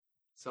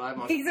So I had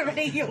my... He's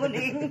already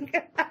yawning.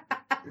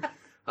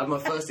 I had my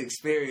first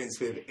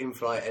experience with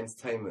in-flight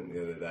entertainment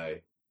the other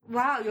day.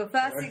 Wow, your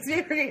first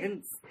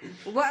experience.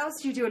 What else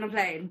do you do on a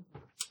plane?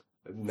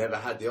 I've never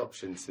had the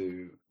option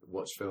to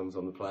watch films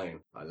on the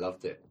plane. I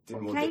loved it.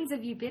 What planes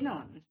have you been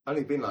on?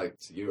 Only been like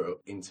to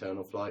Europe,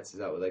 internal flights, is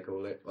that what they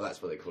call it? Well,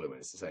 that's what they call it when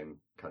it's the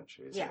same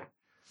country, isn't it?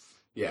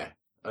 Yeah.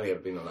 Only ever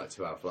been on like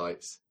 2-hour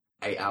flights,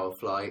 8-hour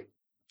flight.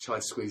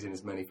 Tried to squeeze in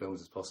as many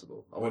films as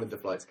possible. I wanted the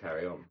flight to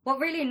carry on. What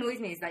really annoys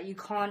me is that you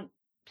can't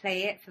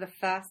play it for the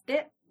first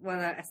bit when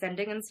they're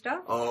ascending and stuff.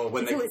 Oh,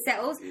 until it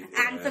settles,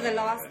 and for the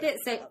last bit,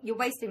 so you're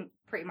wasting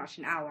pretty much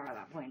an hour at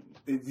that point.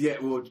 Yeah,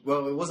 well,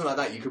 it wasn't like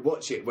that. You could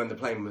watch it when the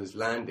plane was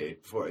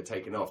landed before it had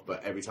taken off,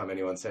 but every time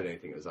anyone said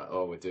anything, it was like,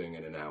 oh, we're doing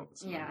in and out.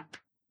 Yeah.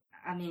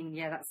 I mean,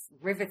 yeah, that's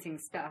riveting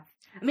stuff.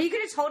 I mean, you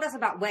could have told us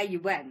about where you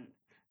went.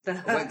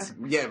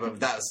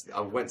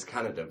 I went to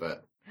Canada,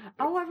 but...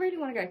 Oh, I really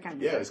want to go to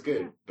Canada. Yeah, it was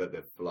good, but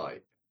the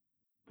flight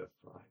was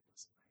amazing.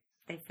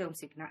 They filmed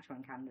Supernatural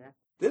in Canada.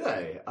 Did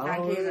they?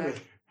 Vancouver.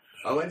 Really?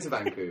 I went to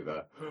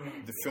Vancouver.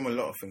 They film a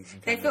lot of things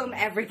in Canada. They film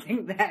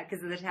everything there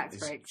because of the tax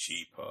breaks. It's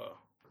cheaper.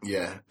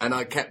 Yeah, and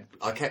I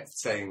kept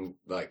saying,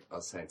 like I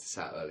was saying to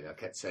Sat earlier, I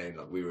kept saying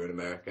like we were in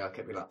America. I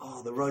kept being like,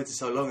 oh, the roads are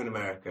so long in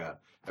America.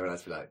 Everyone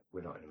else would be like,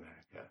 we're not in America.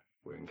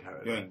 We're in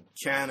Canada. You're in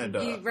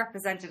Canada. You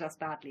represented us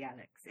badly,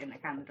 Alex, in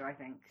Canada, I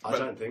think. I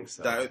don't think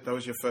so. That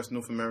was your first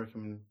North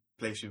American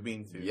place you've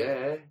been to?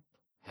 Yeah.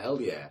 Hell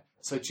yeah.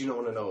 So do you not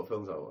want to know what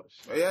films I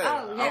watched? Oh, yeah.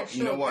 Oh, yeah, sure.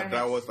 You know what?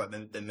 That was like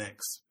the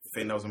next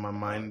thing that was in my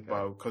mind. Okay.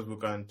 But because we're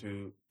going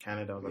to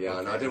Canada. I was like,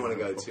 yeah, no, I didn't want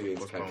to go too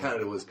into Canada.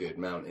 Canada was good.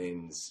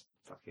 Mountains.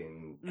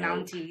 Fucking...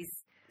 Mounties.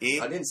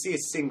 I didn't see a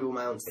single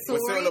mountain.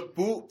 What's it on a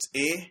boot,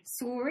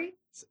 Sorry?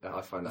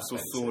 I find that so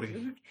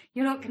sorry.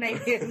 You're not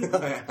Canadian.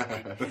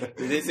 Did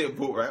they say a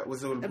boot, right?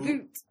 What's it on a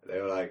boot?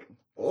 They were like,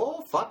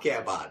 oh, fuck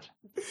yeah, bud.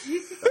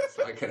 That's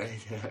my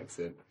Canadian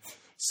accent.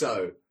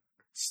 So,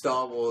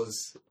 Star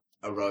Wars,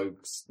 Rogue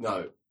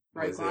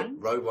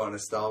One, a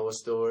Star Wars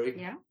story.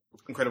 Yeah.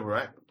 Incredible,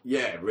 right?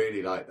 Yeah,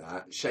 really like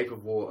that. Shape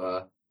of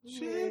Water.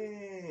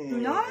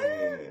 No.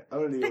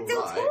 Only but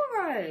Del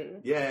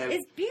Toro. Yeah.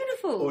 It's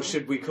beautiful. Or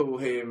should we call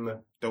him...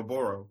 Del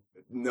Boro.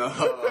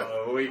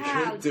 No, we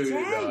could do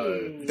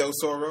though. Del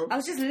Toro. I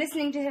was just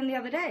listening to him the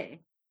other day.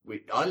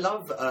 I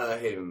love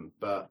him,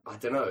 but I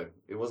don't know.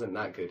 It wasn't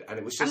that good. And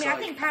it was just I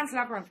think Pan's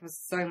Labyrinth was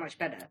so much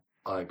better.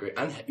 I agree.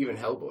 And even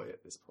Hellboy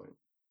at this point.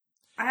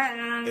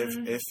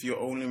 If your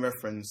only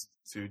reference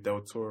to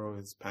Del Toro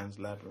is Pan's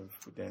Labyrinth,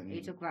 then...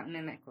 You talk about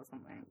Mimic or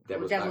something.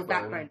 Devil's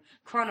Backbone.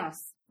 Kronos,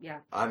 yeah.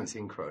 I haven't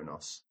seen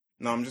Kronos.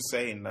 No, I'm just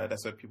saying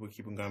that's what people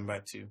keep on going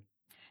back to.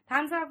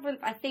 Pan's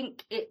Labyrinth, I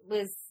think it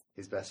was...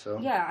 His best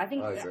film? Yeah, I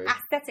think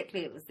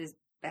aesthetically it was his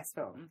best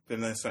film.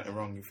 Then there's something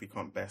wrong if he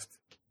can't best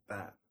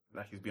that.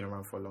 Like, he's been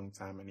around for a long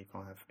time and he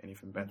can't have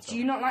anything better. Do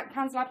you not like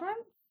Pan's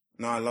Labyrinth?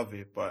 No, I love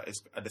it, but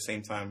it's at the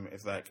same time,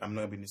 it's like I'm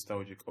not going to be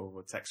nostalgic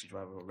over Taxi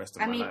Driver the rest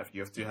of my life.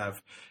 You have to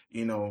have,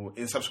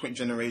 in subsequent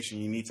generation,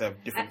 you need to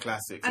have different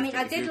classics.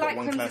 I did like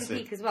Crimson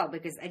Peak as well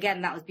because,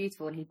 again, that was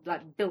beautiful and he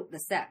built the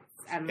sets.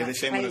 It's a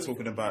shame we're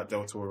talking about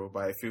Del Toro,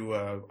 but if you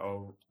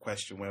I'll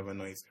question whether or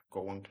not he's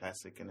got one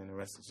classic and then the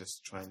rest is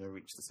just trying to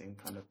reach the same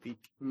kind of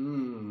peak.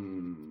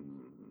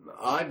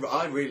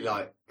 I really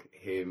like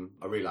him.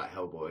 I really like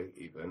Hellboy,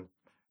 even.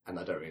 And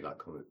I don't really like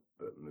comic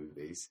book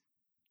movies.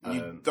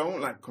 You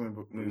don't like comic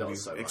book movies? Not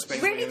so much.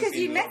 Really? Because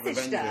you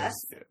messaged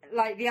us,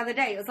 like, the other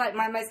day. It was, like,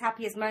 my most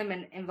happiest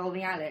moment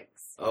involving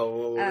Alex.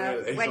 Oh,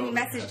 really? When he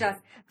messaged us,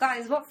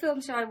 guys, what film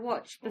should I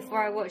watch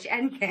before I watch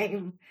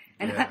Endgame?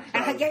 And,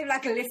 I gave,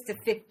 like, a list of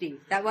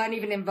 50 that weren't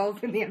even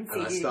involved in the MCU.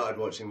 And I started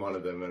watching one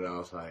of them, and I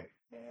was like...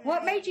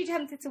 What made you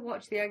tempted to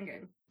watch the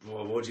Endgame?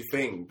 Well, what do you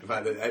think? The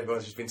fact that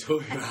everyone's just been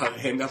talking about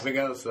him, nothing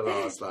else the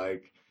last,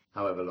 like,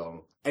 however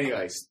long.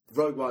 Anyways,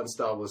 Rogue One,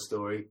 Star Wars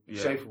story,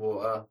 Shape of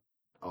Water...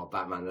 Oh,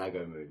 Batman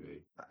Lego movie.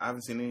 I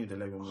haven't seen any of the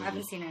Lego movies. I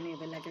haven't seen any of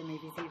the Lego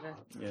movies either.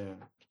 Yeah.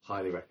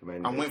 Highly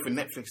recommend I'm waiting for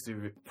Netflix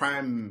to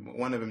Prime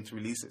one of them to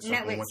release it so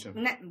I can watch them.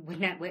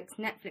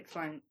 Netflix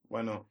won't.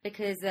 Why not?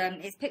 Because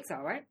it's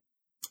Pixar, right?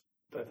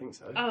 Don't think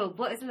so. Oh,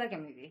 what is the Lego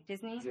movie?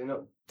 Disney? Is it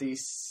not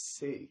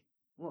DC?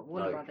 What,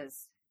 Warner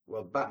Brothers?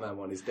 Well, Batman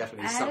one is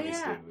definitely something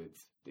to do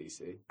with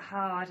DC. Oh,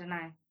 I don't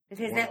know.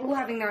 Because they're all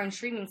having their own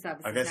streaming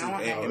services. I guess now,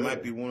 it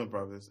might be Warner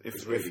Brothers.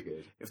 It's really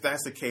good. If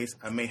that's the case,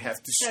 I may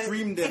have to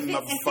stream them,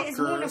 motherfuckers. If it's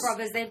Warner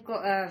Brothers, they've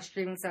got a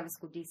streaming service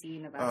called DC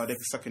Universe. Oh, they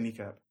can suck a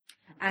kneecap.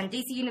 And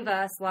DC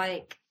Universe,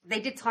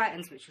 they did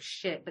Titans, which was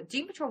shit, but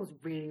Doom Patrol was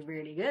really,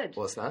 really good.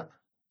 What's that?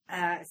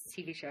 It's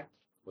a TV show.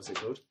 What's it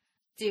called?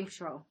 Doom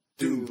Patrol.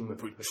 Doom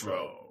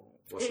Patrol.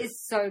 It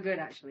is so good,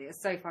 actually.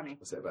 It's so funny.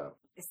 What's it about?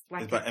 It's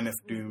like about MF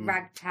Doom.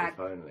 Ragtag. If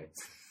only.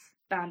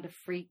 Band of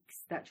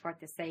freaks that try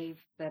to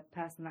save the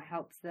person that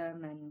helps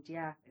them, and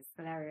yeah, it's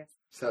hilarious.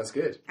 Sounds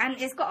good. And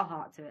it's got a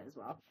heart to it as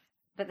well.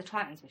 But the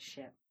Titans were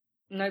shit.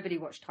 Nobody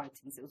watched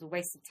Titans. It was a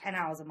waste of 10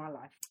 hours of my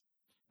life.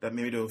 That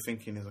maybe they were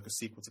thinking is like a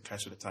sequel to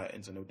Clash of the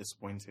Titans and they were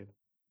disappointed.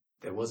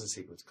 There was a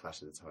sequel to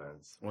Clash of the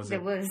Titans.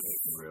 There was.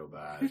 Real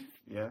bad.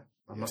 Yeah?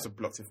 I must have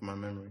blocked it from my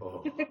memory.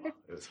 Oh, it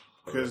was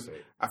horrible. Because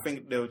I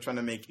think they were trying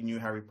to make new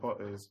Harry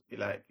Potters.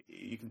 Like,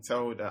 you can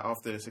tell that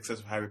after the success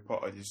of Harry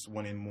Potter, they just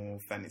wanted more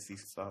fantasy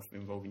stuff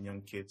involving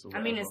young kids. Or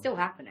I mean, it's still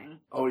happening.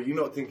 Oh, you're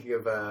not thinking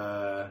of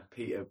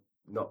Peter...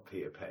 Not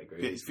Peter Pettigrew.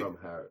 He's from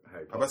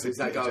Harry Potter. It's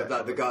that guy,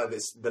 the guy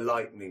that's the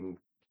lightning...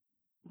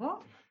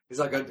 What? It's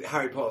like a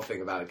Harry Potter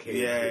thing about a kid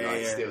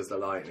who steals the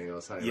lightning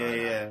or something like that.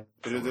 Yeah.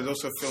 But there's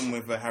also a film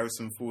with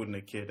Harrison Ford and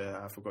a kid.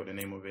 I forgot the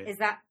name of it. Is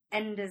that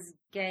Ender's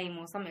Game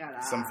or something like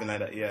that? Something like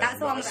that, yeah. That's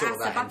the one with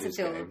Aleister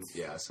Butterfield.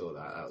 Yeah, I saw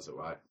that. That was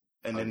alright.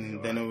 And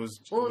then it was...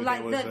 Or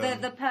like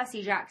the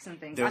Percy Jackson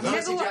thing.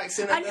 Percy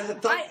Jackson. I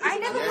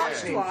never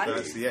watched one,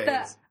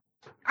 but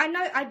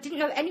I didn't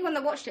know anyone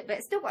that watched it, but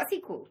it's still got a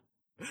sequel.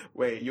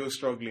 Wait, you're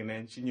struggling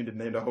and she knew the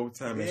name the whole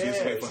time and she was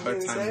waiting for her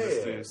time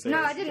to say No,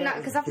 I didn't know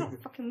because I've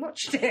not fucking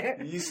watched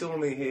it. You saw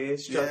me here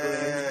struggling.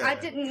 Yeah. I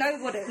didn't know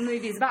what the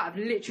movie's about. I've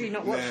literally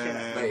not watched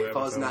it. Mate, if I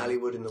was Natalie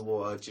Wood in the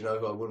water, do you know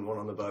who I wouldn't want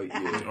on the boat?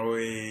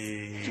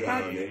 You.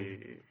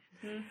 Drowning.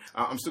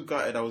 I'm still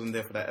gutted I wasn't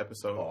there for that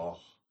episode. Oh,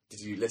 did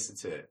you listen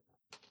to it?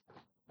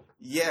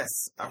 Yes,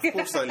 of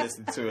course I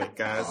listened to it,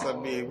 guys. I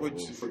mean,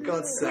 for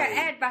God's sake. Yeah, it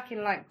aired back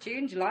in like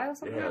June, July or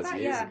something like that.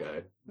 Years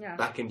ago. Yeah.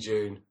 Back in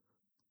June.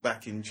 I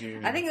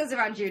think it was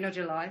around June or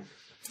July.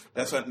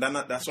 That's what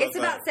it's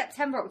about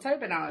September,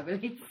 October now, I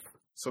believe.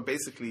 So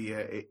basically,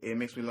 it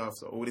makes me laugh.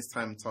 So all this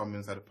time, Tom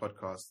had a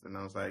podcast, and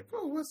I was like,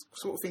 "Oh, what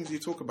sort of things do you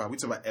talk about?" We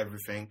talk about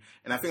everything,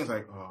 and I think I was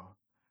like, "Oh,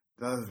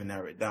 that doesn't even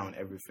narrow it down,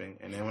 everything."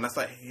 And then when I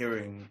started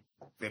hearing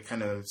the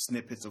kind of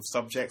snippets of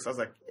subjects, I was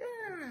like,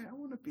 "Yeah, I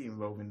want to be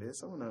involved in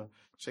this. I want to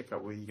check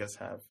out what you guys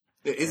have."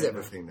 It is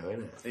everything, though,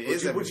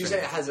 isn't it? Would you say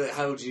it has a...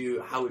 How would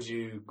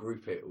you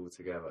group it all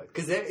together?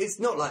 Because it's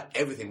not like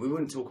everything. We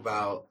wouldn't talk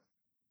about,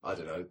 I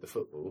don't know, the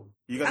football.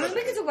 We can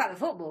talk about the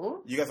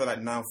football. You guys are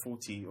like now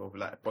 40 of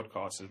like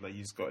podcasters. Like,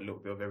 you've got a little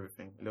bit of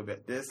everything. A little bit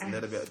of this, a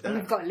little bit of that. And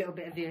we've got a little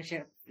bit of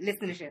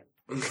listenership.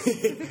 Yeah,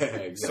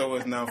 exactly. So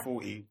is now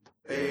 40.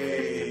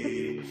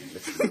 Hey.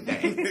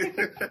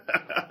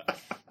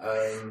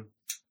 And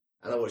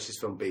I watched this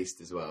film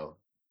Beast as well.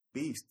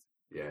 Beast?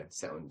 Yeah,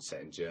 set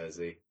in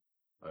Jersey.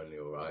 Only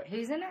alright.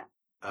 Who's in it?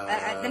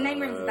 The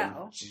name rings a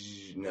bell.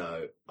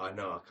 No, I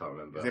can't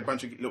remember. Is there a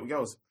bunch of little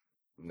girls?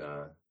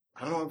 No.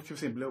 I don't know why people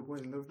say little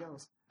boys and little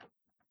girls.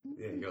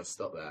 Yeah, you gotta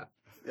stop that.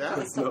 Yeah,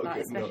 gotta stop that,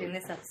 especially in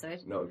this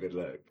episode. Not a good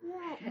look.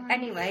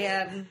 Anyway,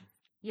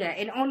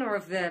 in honour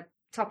of the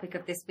topic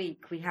of this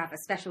week, we have a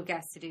special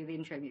guest to do the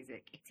intro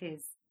music. It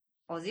is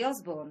Ozzy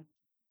Osbourne.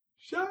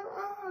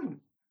 Sharon!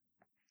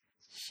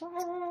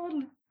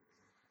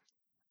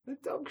 The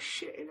dog's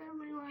shitting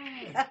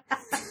everywhere.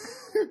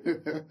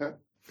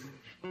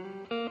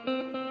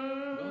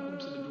 Welcome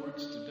to the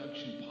Dorks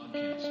Deduction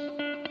Podcast,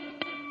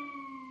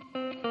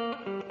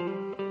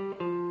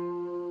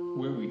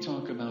 where we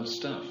talk about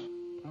stuff.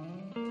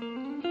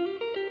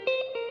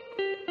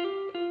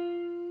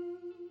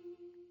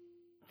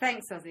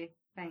 Thanks, Ozzy.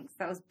 Thanks.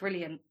 That was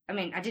brilliant. I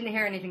mean, I didn't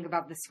hear anything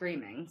about the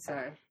screaming,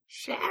 so...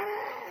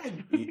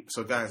 Sharon!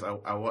 So, guys,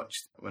 I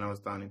watched, when I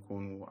was down in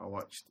Cornwall, I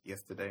watched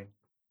yesterday.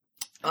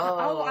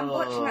 Oh, I'm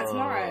watching that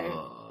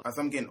tomorrow. As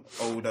I'm getting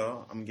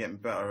older, I'm getting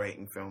better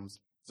rating films.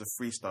 It's a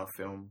 3-star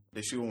film.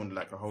 They should want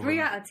like a whole... 3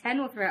 out of 10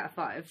 or 3 out of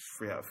 5?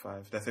 3 out of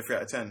 5. That's a 3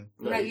 out of 10.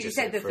 No, you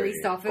said the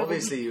 3-star film.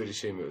 Obviously, you would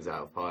assume it was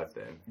out of 5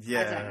 then.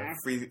 Yeah,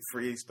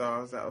 3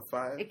 stars out of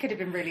 5. It could have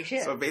been really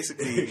shit. So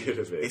basically,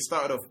 it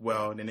started off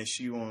well, then they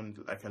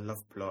shoehorned like a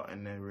love plot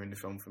and then ruined the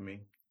film for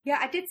me. Yeah,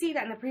 I did see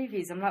that in the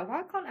previews. I'm like,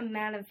 why can't a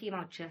male and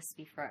female just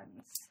be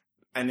friends?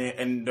 And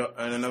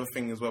another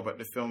thing as well about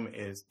the film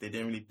is they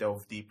didn't really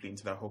delve deeply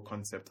into that whole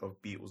concept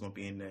of Beatles not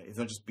being there. It's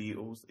not just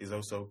Beatles, it's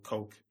also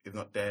Coke is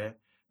not there.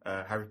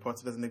 Harry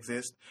Potter doesn't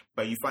exist,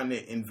 but you find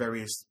it in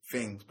various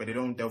things, but they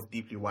don't delve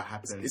deeply what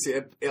happens.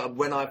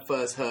 When I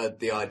first heard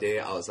the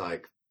idea, I was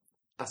like,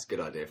 that's a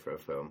good idea for a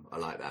film. I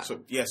like that. So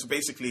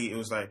basically it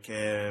was like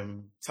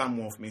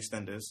Tamworth from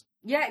EastEnders.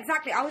 Yeah,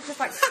 exactly. I was just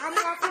like,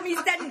 Tamworth from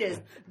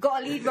EastEnders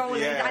got a lead role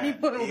in Danny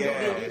Boyle.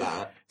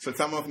 Yeah. So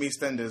Tamworth from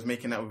EastEnders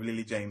making out with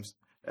Lily James.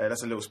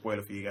 That's a little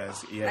spoiler for you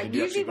guys. Yeah,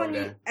 usually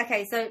when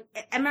so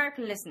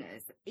American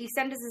listeners,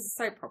 EastEnders is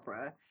a soap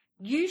opera.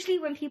 Usually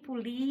when people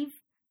leave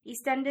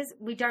EastEnders,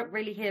 we don't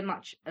really hear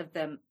much of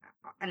them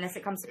unless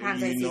it comes to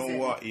Pando season. You know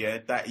what? Yeah,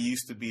 that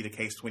used to be the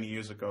case 20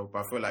 years ago, but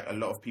I feel like a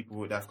lot of people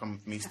would have come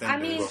from EastEnders. I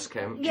mean, Ross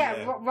Kemp.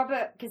 Yeah.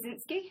 Robert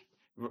Kaczynski.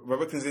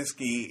 Robert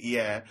Kaczynski,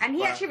 yeah. And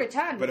he actually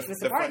returned, which was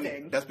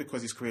surprising. That's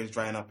because his career is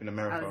drying up in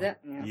America. Oh, is it?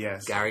 Yeah.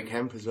 Yes. Gary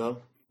Kemp as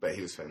well. But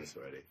he was famous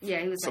already.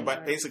 Yeah, he was famous.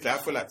 But basically, I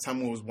feel like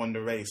Tamworth won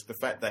the race. The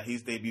fact that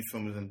his debut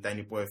film was a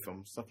Danny Boyle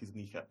film. Suck his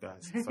kneecap,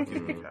 guys. Suck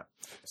his kneecap.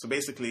 So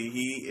basically,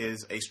 he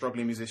is a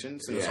struggling musician,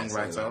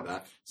 singer-songwriter.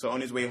 Like so on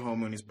his way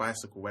home on his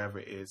bicycle, wherever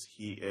it is,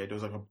 there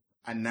was like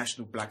a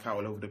national blackout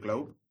all over the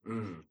globe.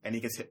 And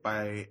he gets hit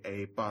by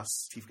a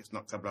bus. Teeth gets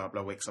knocked out, blah,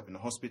 blah, wakes up in the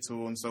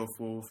hospital and so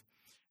forth.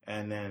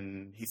 And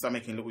then he started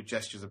making little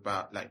gestures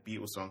about like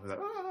Beatles songs. Like,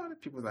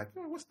 people were like,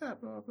 oh, what's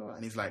that? Blah, blah.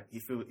 And he's like, he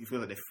feels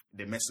like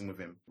they're messing with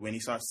him. When he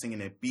starts singing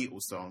a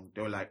Beatles song,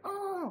 they were like,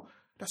 oh,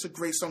 that's a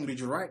great song. Did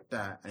you write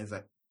that? And he's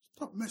like,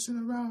 stop messing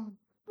around.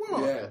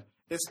 What? Yeah.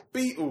 It's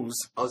Beatles.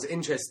 I was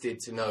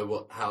interested to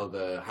know how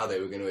they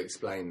were going to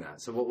explain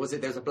that. So what was it?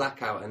 There was a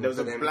blackout, and there was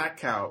a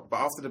blackout, but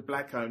after the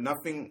blackout,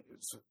 nothing.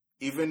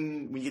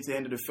 Even when you get to the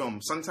end of the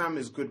film, sometimes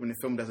it's good when the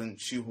film doesn't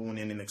shoehorn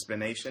in an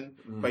explanation,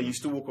 but you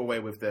still walk away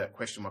with the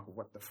question mark of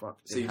what the fuck.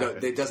 So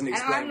it doesn't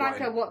explain. And I'm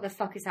like, what the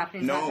fuck is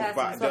happening? No, to that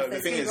but well, the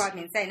thing is,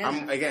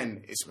 insane,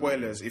 again, it's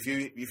spoilers. If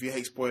you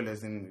hate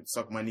spoilers, then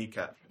suck my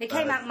kneecap. It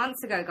came out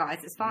months ago, guys.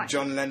 It's fine.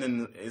 John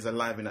Lennon is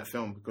alive in that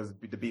film because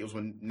the Beatles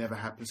were never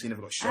happy. He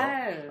never got shot,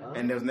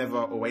 and there was never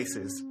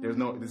Oasis. There's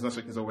no such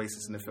thing as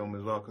Oasis in the film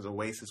as well because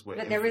Oasis were.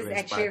 But there is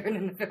Ed Sheeran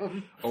in the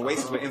film.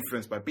 Oasis were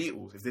influenced by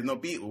Beatles. If there's no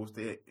Beatles,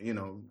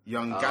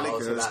 young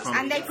Gallagher's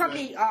and they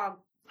probably are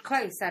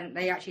close and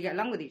they actually get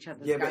along with each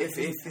other. Yeah, but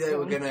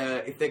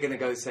if they're gonna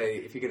go say,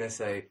 if you're gonna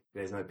say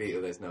there's no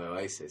Beatles, there's no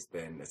Oasis,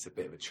 then it's a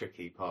bit of a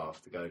tricky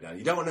path to go down.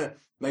 You don't want to.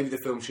 Maybe the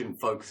film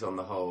shouldn't focus on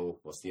the whole,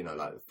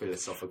 like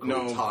philosophical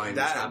time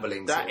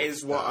traveling. That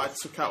is what I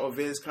took out of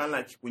it. It's kind of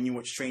like when you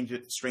watch Stranger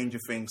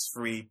Things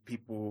 3,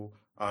 people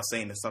are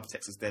saying the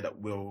subtext is there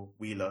that Will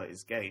Wheeler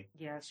is gay.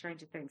 Yeah,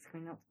 Stranger Things. Can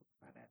we not talk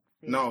about it?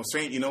 No,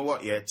 you know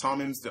what? Yeah,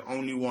 Tom's the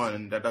only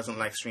one that doesn't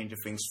like Stranger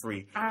Things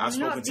 3. I've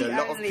spoken to a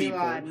lot of people.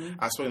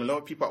 I've spoken to a lot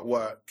of people at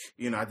work.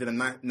 I did a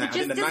nice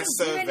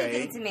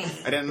survey.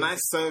 I did a nice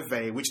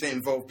survey, which didn't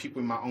involve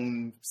people in my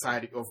own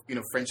side of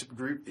friendship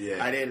group.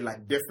 Yeah. I did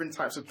like different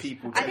types of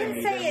people. I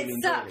didn't say it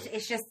sucked.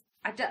 It's just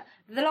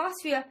the last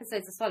few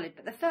episodes are solid,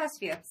 but the first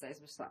few episodes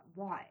was like,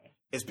 why?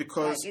 It's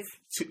because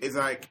it's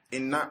like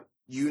in that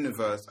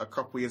universe, a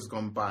couple years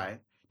gone by,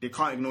 they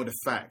can't ignore the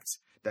fact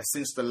that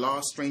since the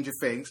last Stranger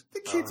Things, the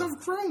kids have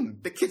grown.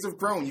 The kids have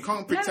grown. You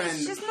can't pretend. No,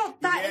 it's just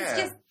not that. Yeah. It's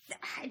just,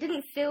 it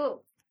didn't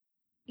feel...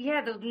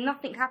 Yeah, there was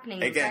nothing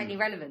happening of any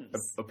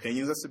relevance.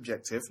 Opinions are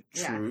subjective,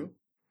 true.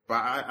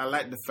 But I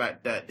like the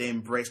fact that they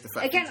embraced the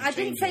fact Again, I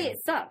didn't say it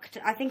sucked.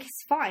 I think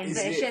it's fine,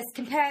 but it's just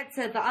compared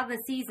to the other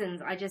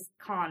seasons, I just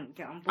can't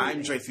get on board. I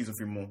enjoyed season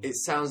 3 more. It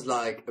sounds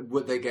like,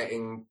 were they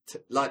getting...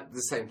 like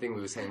the same thing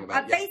we were saying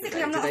about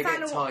basically, I'm not Did they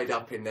get tied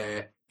up in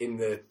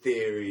the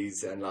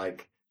theories and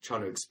like...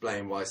 trying to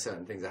explain why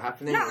certain things are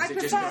happening? No, I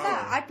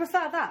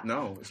prefer that.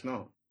 No, it's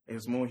not.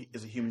 It's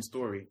a human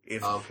story.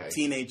 If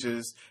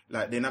teenagers,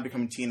 they're not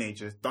becoming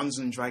teenagers, Dungeons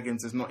and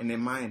Dragons is not in their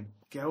mind.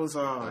 Girls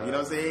are, you know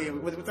what I'm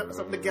saying? What's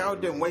up the girl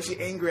doing? Why is she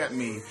angry at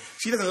me?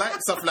 She doesn't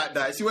like stuff like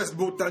that. She wants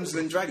more Dungeons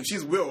and Dragons.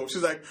 She's Will.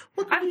 She's like,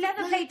 I've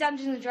never played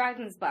Dungeons and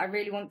Dragons, but I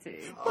really want to.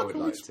 I would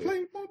like to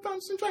play more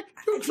Dungeons and Dragons.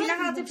 Do you know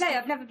how to play?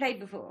 I've never played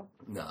before.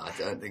 No, I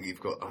don't think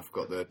I've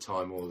got the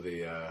time or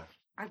the...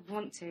 I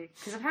want to,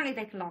 because apparently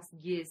they can last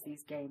years,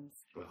 these games.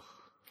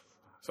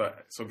 So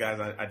guys,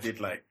 we did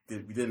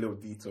a little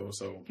detour,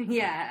 so...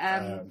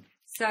 Yeah,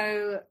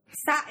 so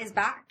Sat is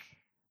back.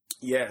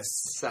 Yes.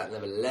 Sat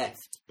never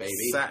left, baby.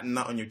 Sat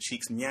nut on your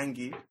cheeks,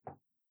 Nyangi.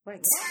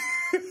 Wait,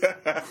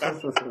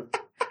 what?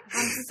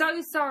 I'm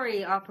so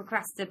sorry, our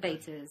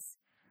procrastinators.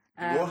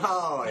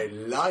 Wow, I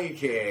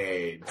like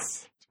it.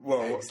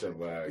 Well, excellent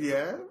work.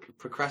 Yeah?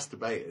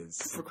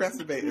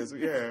 Procrastinators,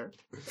 yeah.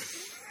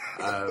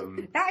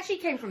 That actually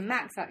came from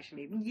Max,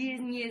 actually. Years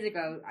and years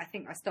ago, I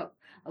think I stopped.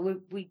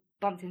 We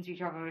bumped into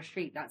each other on the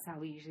street. That's how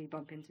we usually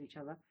bump into each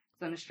other.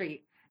 It's on the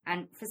street.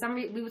 And for some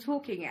reason, we were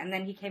talking, and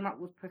then he came up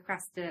with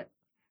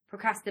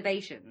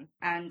procrastination.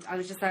 And I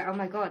was just like, oh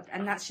my God.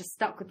 And that's just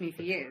stuck with me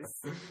for years.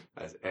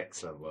 That's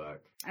excellent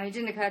work. And it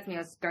didn't occur to me I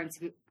was going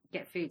to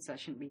get food, so I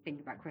shouldn't be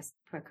thinking about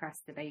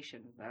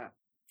procrastination. But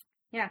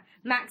yeah,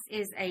 Max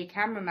is a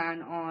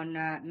cameraman on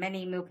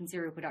many Milk and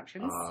Cereal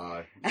productions.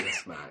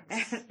 Yes,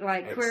 Max.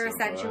 Like Queer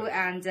Essential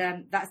and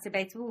That's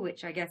Debatable,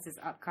 which I guess is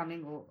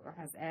upcoming or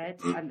has aired.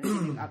 I'm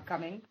assuming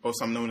upcoming.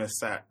 Also, I'm known as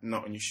Sat,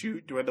 not on your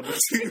shoe. Do I double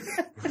two?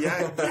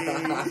 Yeah.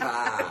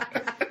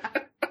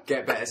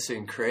 Get better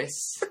soon,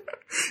 Chris.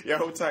 Yeah,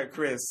 hold tight,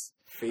 Chris.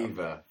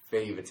 Fever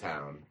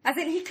Town. I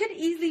think he could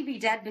easily be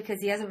dead because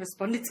he hasn't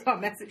responded to our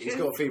messages. He's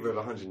got a fever of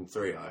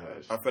 103, I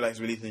heard. I feel like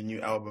he's releasing a new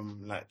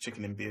album, like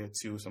Chicken and Beer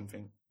 2 or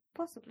something.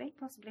 Possibly.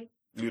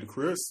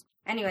 Ludicrous.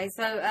 Anyway,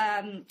 so,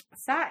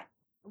 Sat,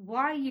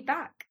 why are you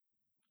back?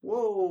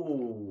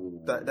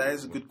 Whoa. That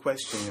is a good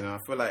question, I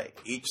feel like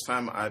each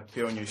time I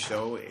appear on your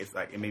show, it's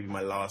like it may be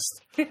my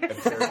last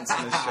appearance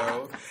on the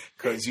show.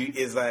 Because you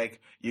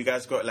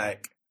guys got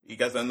you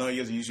guys, I know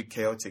you're usually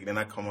chaotic, then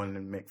I come on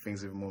and make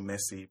things even more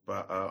messy.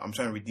 But I'm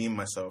trying to redeem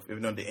myself.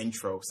 Even though the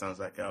intro sounds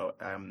like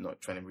I'm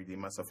not trying to redeem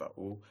myself at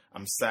all.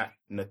 I'm Sat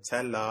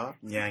Nutella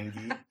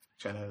Nyangi.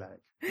 Trying to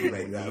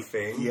make that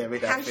thing. Yeah,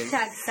 make that thing.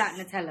 Hashtag Sat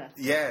Nutella.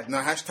 Yeah,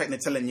 no, hashtag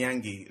Nutella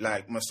Nyangi.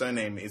 My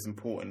surname is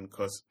important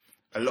because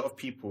a lot of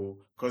people,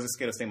 because they're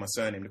scared of saying my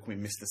surname, they call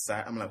me Mr.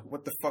 Sat. I'm like,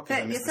 what the fuck is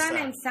that, Mr. Sat? But your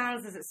surname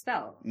sounds as it's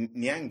spelled.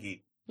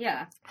 Nyangi.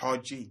 Yeah.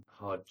 Hard G.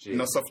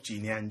 No, soft G,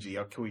 Nyangi.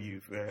 I'll kill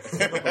you.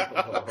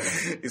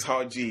 It's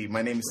hard G.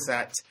 My name is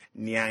Sat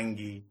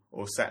Nyangi,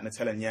 or Sat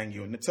Nutella Nyangi,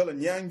 or Nutella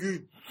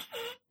Nyangi.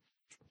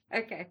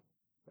 Okay.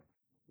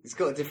 He's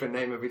got a different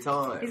name every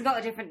time. He's got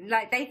a different...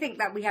 they think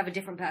that we have a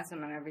different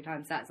person on every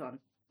time Sat's on.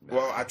 No.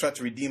 Well, I tried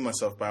to redeem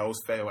myself, but I always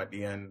fail at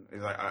the end.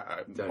 It's like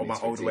on my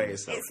old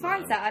ways. It's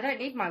fine, Sat. I don't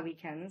need my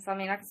weekends. I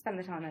mean, I can spend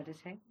the time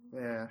editing.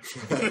 Yeah.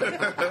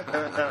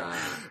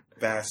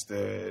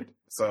 Bastard.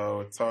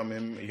 So, Tom, are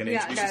you going to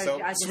introduce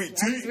yourself? I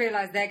just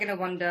realised they're going to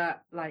wonder,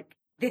 like,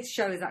 this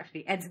show is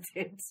actually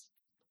edited.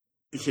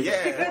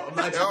 Yeah.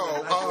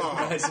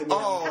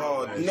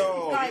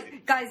 No.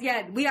 Guys,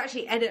 yeah, we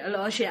actually edit a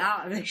lot of shit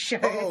out of this show.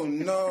 Oh,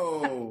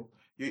 no.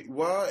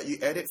 You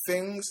edit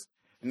things?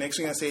 The next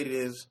thing I say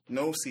is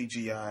no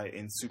CGI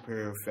in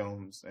superhero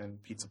films,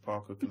 and Peter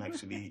Parker can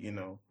actually,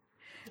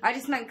 I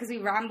just meant because we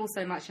ramble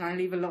so much and I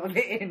leave a lot of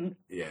it in.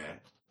 Yeah.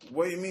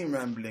 What do you mean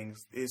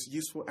ramblings? It's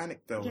useful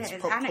anecdotes, yeah,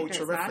 it's pop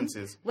culture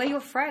references. We're your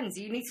friends.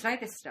 You need to know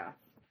this stuff.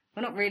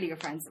 We're not really your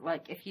friends.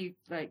 Like, if you,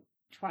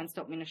 try and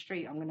stop me in the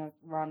street, I'm going to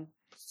run.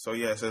 So,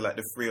 yeah,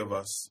 the three of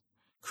us,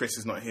 Chris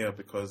is not here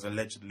because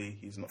allegedly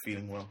he's not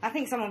feeling well. I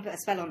think someone put a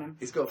spell on him.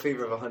 He's got a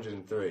fever of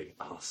 103.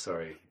 Oh,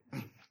 sorry.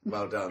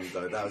 Well done,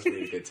 though. That was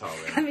really good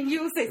timing. I mean,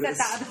 you also said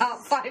that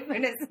about 5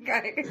 minutes ago.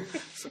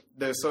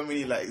 There's so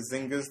many,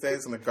 zingers there.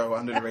 It's going to go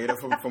under the radar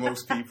for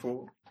most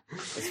people.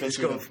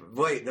 Especially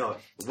wait, no.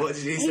 What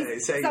did you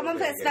say? Someone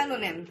put a spell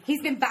on him.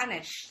 He's been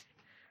banished.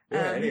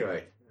 Yeah,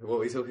 anyway. What are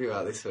we talking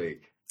about this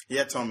week?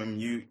 Yeah, Tom, and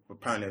you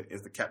apparently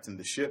is the captain of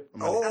the ship.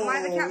 Am I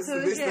the captain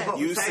of the ship?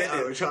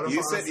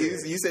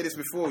 You said this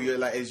before. You're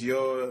like, is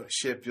your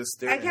ship just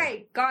steering?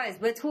 Okay, guys,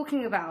 we're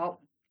talking about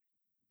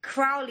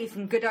Crowley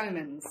from Good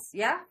Omens,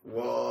 yeah?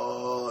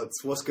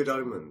 What's Good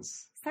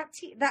Omens?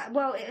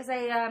 Well, it was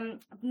a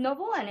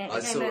novel and it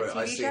became a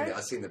TV show.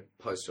 I've seen the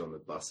poster on the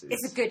buses.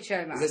 It's a good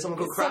show, man. Is there someone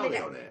called Crowley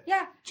on it?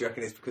 Yeah. Do you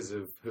reckon it's because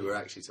of who we're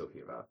actually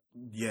talking about?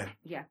 Yeah.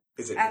 Yeah.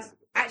 Is it?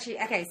 Actually,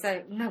 okay,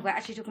 so, no, we're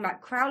actually talking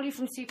about Crowley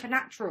from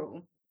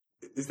Supernatural.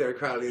 Is there a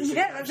Crowley in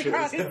Supernatural?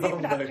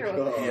 Supernatural? Yeah, there's a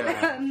Crowley in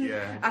Supernatural.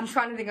 Yeah. I'm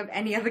trying to think of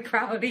any other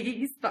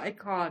Crowleys, but I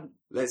can't.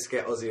 Let's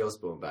get Ozzy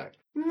Osbourne back.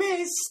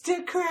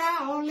 Mr.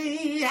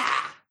 Crowley!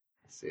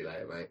 See you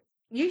later, mate.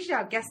 Usually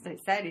our guests don't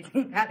say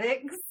anything,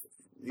 Alex.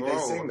 You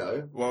don't sing,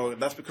 though. Well,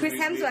 that's because... Chris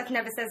Hemsworth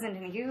never says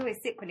anything. He's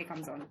always sick when he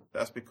comes on.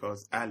 That's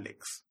because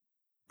Alex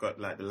got,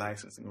 the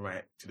licensing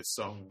right to the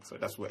song, so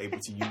that's why we're able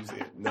to use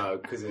it. No,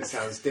 because it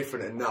sounds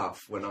different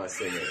enough when I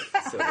sing it,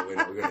 so that we're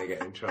not going to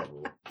get in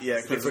trouble. Yeah,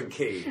 it's different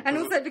key. And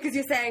also because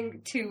you're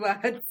saying 2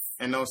 words.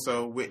 And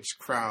also, which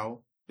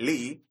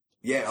Crowley?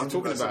 Yeah, I'm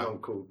talking about someone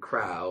called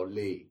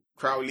Crowley.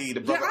 Crowley,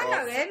 the brother I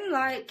know him.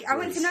 I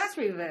went to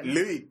nursery with him.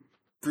 Lee.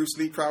 Bruce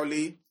Lee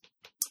Crowley.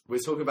 We're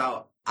talking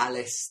about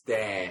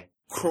Aleister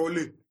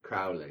Crowley.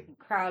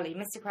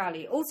 Mr.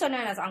 Crowley, also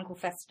known as Uncle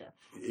Fester.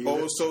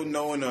 Also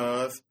known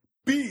as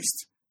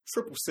Beast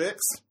 666.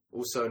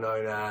 Also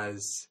known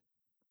as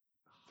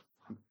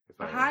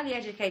a highly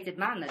educated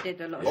man that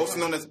did a lot of also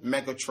known as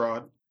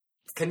Megatron.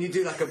 Can you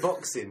do a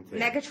boxing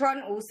thing?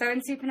 Megatron, also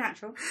in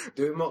Supernatural.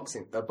 Do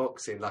a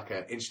boxing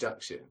an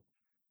introduction.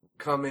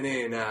 Coming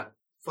in at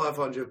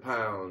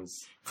 £500.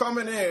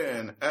 Coming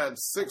in at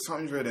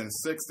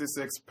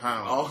 666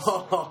 pounds.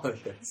 Oh,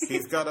 yes.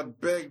 He's got a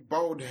big,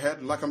 bald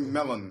head like a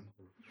melon.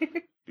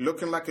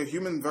 Looking like a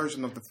human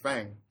version of the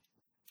Thing.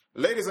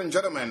 Ladies and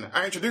gentlemen,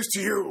 I introduce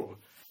to you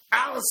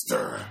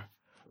Aleister,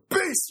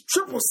 Beast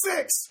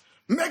 666,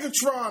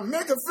 Megatron,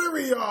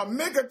 Megatherion,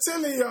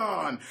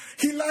 Megatillion.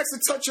 He likes to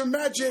touch your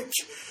magic,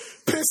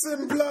 piss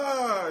and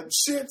blood,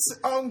 shit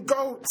on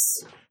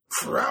goats.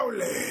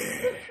 Crowley.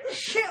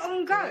 Shit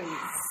on goats?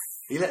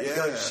 You let the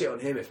goats shit on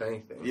him, if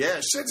anything.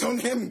 Yeah, shit on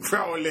him,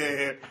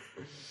 Crowley.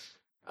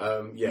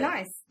 Yeah.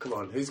 Nice. Come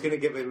on, who's going to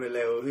give him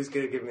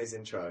his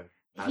intro?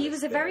 He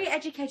was a very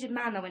educated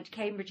man that went to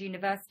Cambridge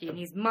University, and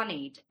he's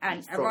moneyed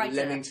and a writer.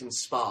 From Leamington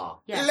Spa.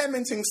 Yeah.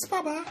 Leamington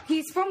Spa.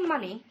 He's from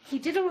money. He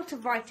did a lot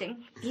of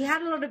writing. He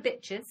had a lot of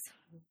bitches,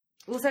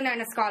 also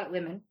known as Scarlet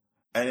Women.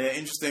 And the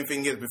interesting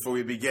thing is, before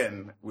we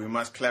begin, we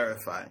must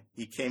clarify,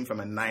 he came from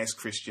a nice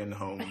Christian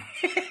home.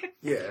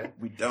 Yeah.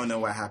 We don't know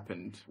what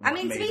happened. I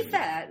mean, to be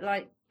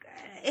fair,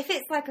 if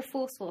it's a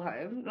forceful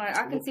home,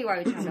 I can see why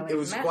we'd turn away from it. It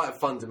was quite a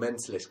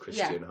fundamentalist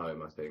Christian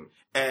home, I think.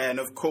 And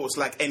of course,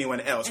 like anyone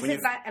else,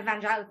 it's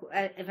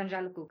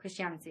evangelical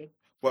Christianity.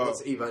 Well,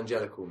 what's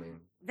evangelical mean?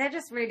 They're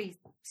just really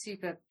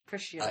super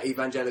Christian.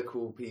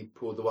 Evangelical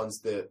people, the ones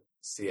that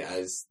see it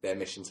as their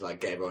mission to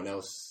get everyone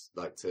else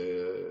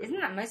to. Isn't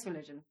that most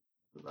religion?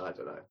 I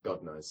don't know.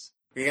 God knows.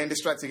 We're getting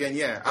distracted again,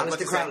 yeah.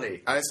 Aleister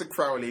Crowley. Aleister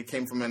Crowley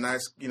came from a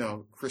nice,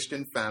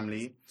 Christian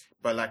family,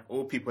 but like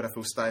all people that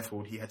feel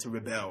stifled, he had to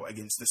rebel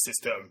against the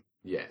system.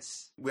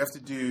 Yes. We have to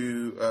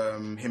do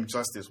him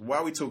justice. Why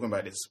are we talking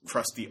about this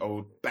crusty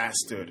old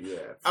bastard?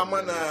 Yeah. I'm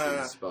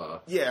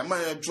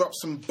gonna drop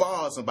some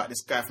bars about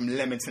this guy from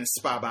Leamington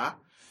Spa.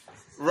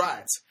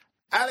 Right.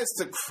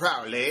 Aleister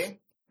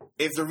Crowley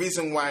is the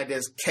reason why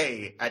there's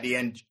K at the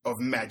end of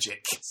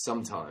magic.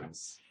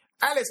 Sometimes.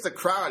 Aleister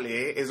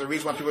Crowley is the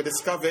reason why people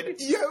discovered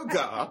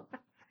yoga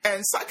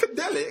and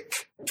psychedelic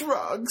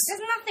drugs.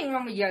 There's nothing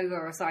wrong with yoga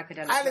or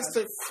psychedelic Aleister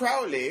drugs.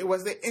 Crowley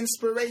was the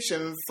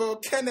inspiration for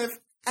Kenneth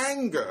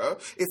Anger.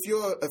 If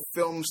you're a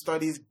film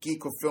studies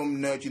geek or film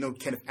nerd, you know who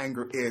Kenneth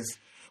Anger is.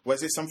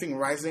 Was it something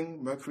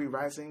rising? Mercury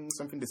rising?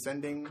 Something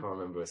descending? I can't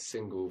remember a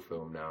single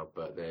film now,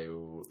 but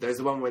there's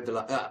the one with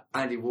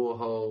Andy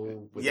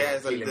Warhol. With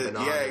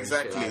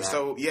exactly. Like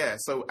so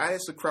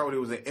Aleister Crowley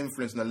was an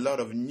influence in a lot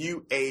of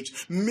New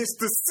Age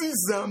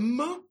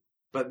mysticism.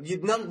 But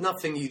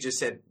nothing you just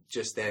said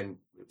just then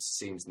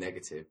seems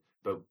negative.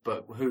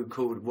 But who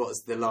called?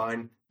 What's the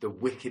line? The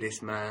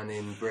wickedest man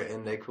in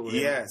Britain. They call him.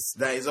 Yes,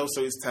 that is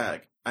also his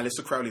tag.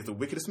 Aleister Crowley is the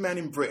wickedest man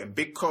in Britain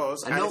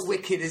because... And not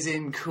wicked as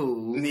in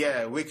cool.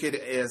 Yeah, wicked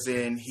as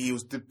in he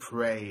was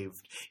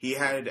depraved. He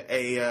had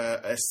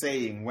a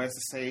saying. Where's the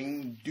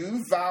saying?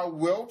 Do thou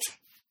wilt...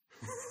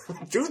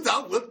 Do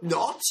thou wilt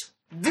not?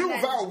 Do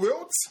thou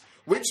wilt?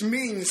 Which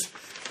means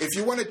if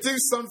you want to do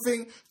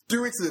something,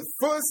 do it to the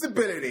fullest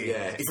ability.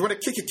 Yeah. If you want to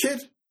kick a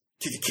kid...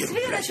 To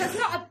be honest, that's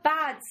not a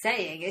bad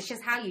saying. It's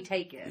just how you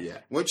take it. Yeah.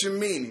 What you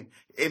mean?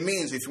 It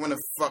means if you want to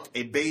fuck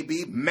a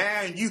baby,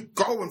 man, you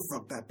go and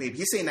fuck that baby.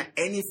 He's saying that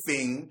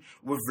anything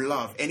with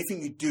love,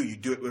 anything you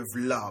do it with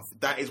love.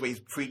 That is what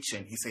he's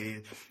preaching. He's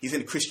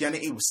saying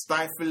Christianity was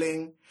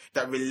stifling,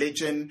 that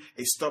religion,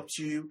 it stopped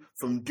you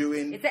from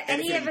doing is there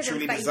any anything you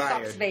truly evidence that he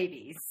desired. fucks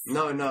babies?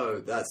 No,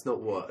 that's not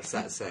what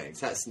Sat's saying.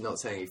 Sat's not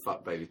saying he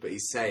fuck babies, but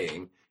he's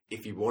saying...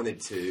 If you wanted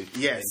to,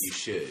 yes, then you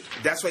should.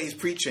 That's what he's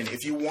preaching.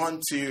 If you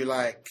want to,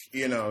 if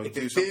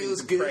do it something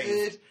feels to praise,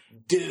 good,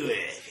 do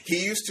it.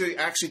 He used to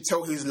actually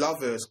tell his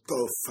lovers,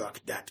 "Go fuck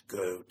that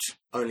goat."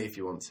 Only if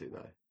you want to,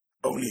 though.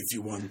 Only if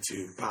you want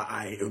to, but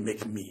it'll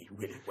make me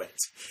really wet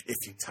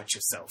if you touch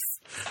yourself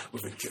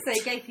with a goat. So he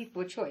gave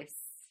people a choice.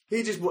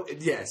 He just,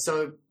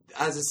 so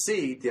as a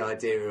seed, the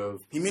idea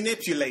of... He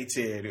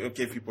manipulated or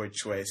gave people a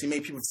choice. He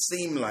made people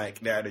seem like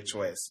they had a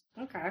choice.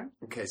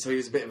 Okay, so he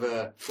was a bit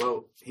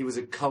of he was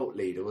a cult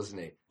leader,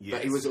 wasn't he? Yes.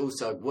 But he was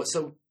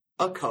also,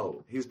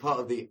 occult. He was part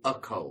of the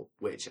occult,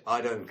 which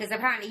I don't... Because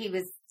apparently he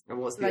was... And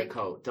what's the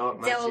occult? Dark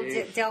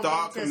magic?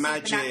 Dark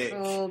magic.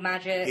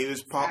 Magic. He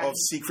was part of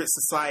secret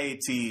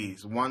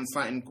societies. One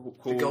something called...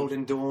 The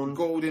Golden Dawn?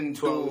 Golden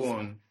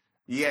Dawn.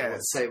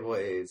 Yes. Say what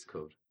it is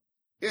called.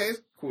 Yeah,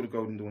 it's called the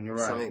Golden Dawn, you're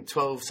right.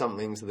 12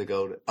 somethings of the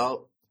Golden...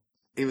 Oh,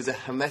 he was a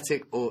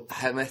Hermetic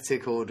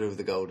Order of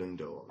the Golden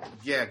Dawn.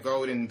 Yeah,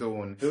 Golden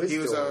Dawn. Who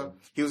is Dawn?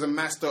 He was a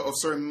master of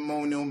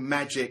ceremonial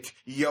magic,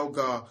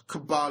 yoga,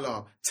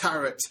 Kabbalah,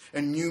 tarot,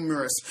 and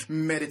numerous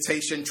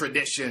meditation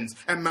traditions,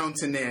 a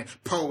mountaineer,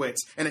 poet,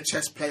 and a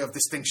chess player of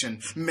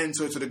distinction,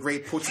 mentor to the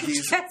great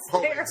Portuguese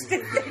poet. What's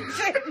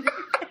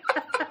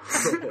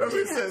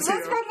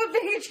wrong with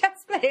being a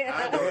chess player?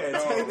 I don't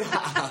know. Take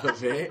that out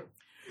of it.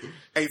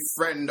 A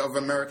friend of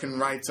American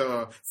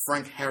writer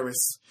Frank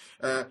Harris,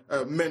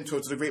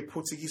 mentor to the great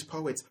Portuguese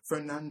poet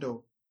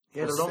Fernando. He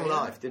had a long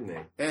life, didn't he?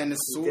 And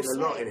he did a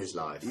lot in his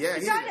life. Yeah,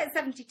 he died at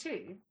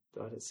 72.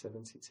 Died at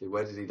 72.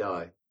 Where did he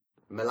die?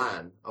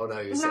 Milan? Oh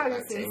no, he was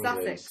in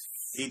Sussex.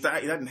 He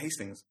died in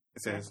Hastings,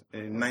 it says,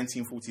 in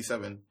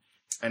 1947.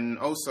 And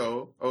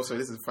also,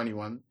 this is a funny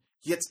one.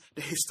 Yet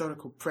the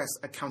historical press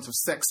accounts of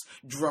sex,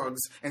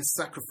 drugs, and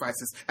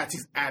sacrifices at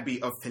his abbey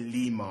of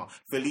Thelema.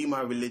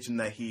 Thelema, a religion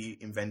that he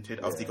invented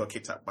after he got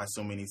kicked out by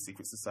so many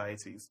secret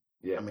societies.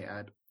 Yeah. I may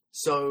add.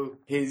 So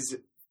his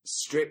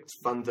strict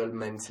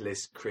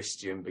fundamentalist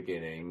Christian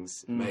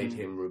beginnings made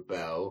him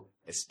rebel,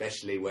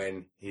 especially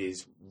when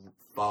his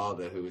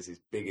father, who was his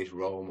biggest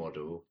role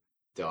model,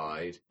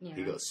 died. Yeah.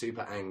 He got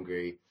super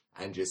angry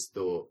and just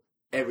thought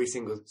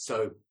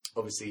so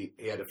obviously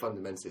he had a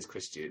fundamentalist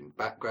Christian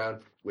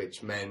background,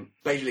 which meant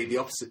basically the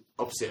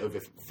opposite of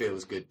if it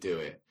feels good, do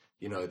it.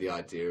 You know, the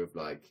idea of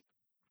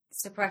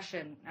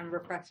suppression and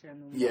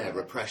repression. Yeah,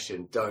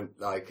 repression. Don't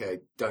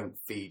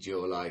feed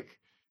your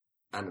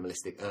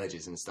animalistic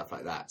urges and stuff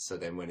like that. So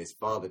then when his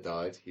father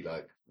died, he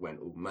went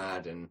all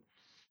mad and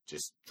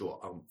just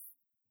thought, I'm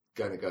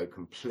going to go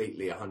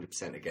completely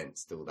 100%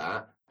 against all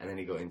that. And then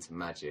he got into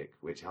magic,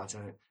 which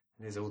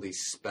there's all these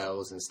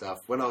spells and stuff.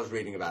 When I was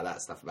reading about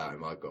that stuff about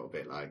him, I got a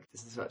bit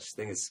there's no such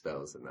thing as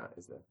spells and that,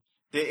 is there?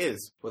 There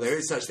is. Well, there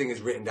is such thing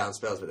as written down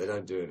spells, but they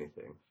don't do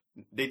anything.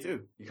 They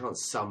do. You can't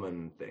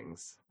summon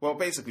things. Well,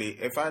 basically,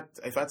 if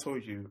I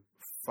told you,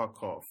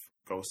 fuck off,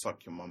 go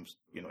suck your mum's,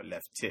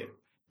 left tit,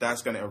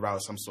 that's going to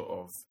arouse some sort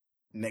of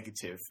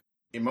negative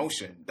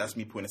emotion. That's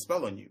me putting a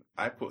spell on you.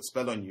 I put a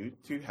spell on you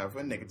to have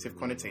a negative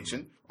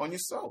connotation on your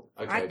soul.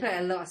 Okay. I put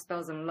a lot of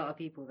spells on a lot of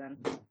people then.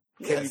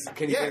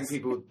 Can you bring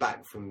people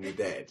back from the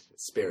dead?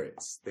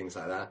 Spirits, things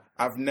like that?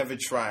 I've never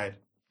tried.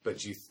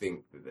 But you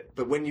think that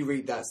but when you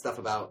read that stuff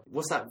about...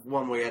 What's that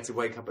one where he had to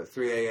wake up at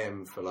 3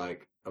 a.m. for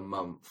a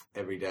month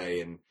every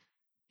day, and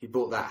he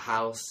bought that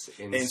house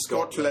in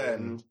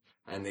Scotland.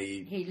 And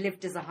he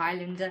lived as a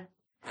Highlander.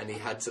 And he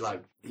had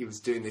to he was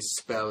doing this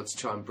spell to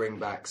try and bring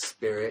back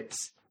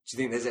spirits. Do you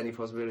think there's any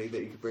possibility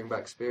that you could bring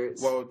back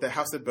spirits? Well, the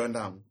house that burned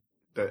down.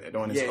 The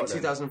one in Scotland. In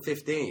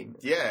 2015.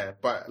 Yeah,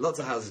 but... Lots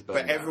of houses burned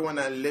down. But everyone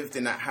that lived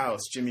in that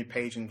house, Jimmy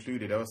Page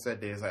included, all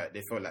said they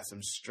felt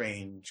some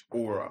strange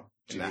aura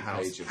in that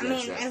house.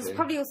 It's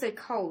probably also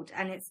cold,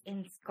 and it's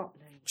in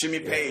Scotland. Jimmy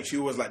Page,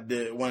 who was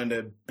one of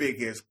the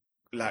biggest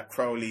like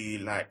Crowley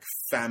like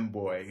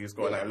fanboy who's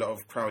got like a lot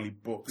of Crowley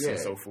books and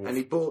so forth. And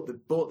he bought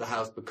the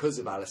house because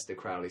of Aleister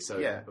Crowley, so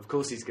of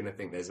course he's going to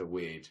think there's a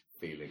weird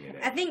feeling in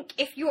it. I think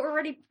if you're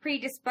already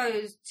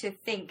predisposed to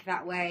think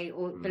that way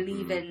or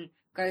believe in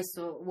ghosts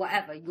or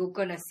whatever, you're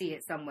going to see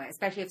it somewhere,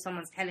 especially if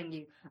someone's telling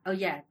you, oh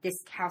yeah, this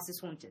house is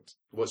haunted.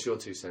 What's your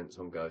 2 cents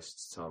on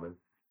ghosts, Tarmin?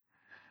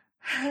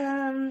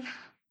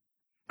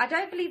 I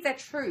don't believe they're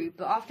true,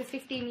 but after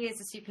 15 years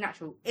of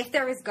supernatural, if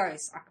there is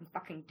ghosts, I can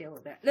fucking deal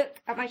with it.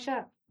 Look at my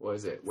shirt. What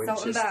is it?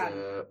 Salt and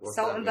burn.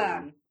 Salt and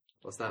burn.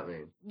 What's that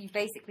mean? You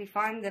basically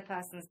find the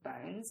person's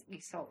bones, you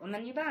salt them,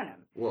 and you burn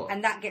them. What?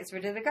 And that gets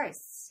rid of the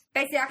ghosts.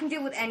 Basically, I can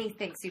deal with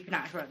anything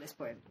supernatural at this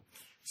point.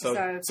 So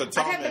I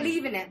don't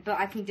believe in it, but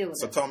I can deal with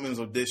it. So Tommen's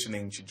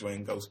auditioning to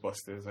join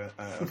Ghostbusters.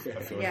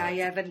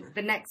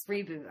 The next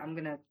reboot I'm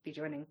going to be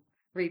joining.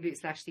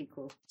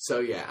 Reboot/sequel.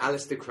 So yeah,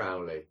 Aleister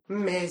Crowley.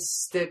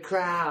 Mr.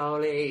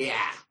 Crowley,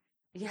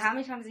 Yeah, how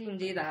many times do you even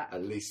do that?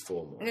 At least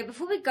 4 more. Okay,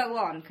 before we go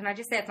on, can I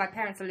just say, if my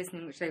parents are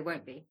listening, which they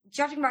won't be,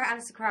 judging by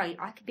Aleister Crowley,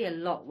 I could be a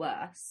lot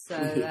worse. So,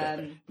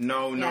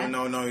 No.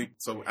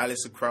 So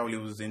Aleister Crowley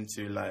was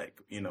into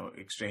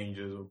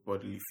exchanges of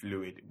bodily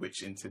fluid,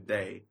 which in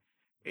today,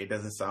 it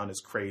doesn't sound as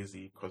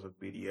crazy because of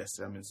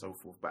BDSM and so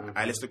forth. But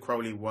Aleister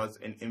Crowley was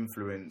an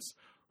influence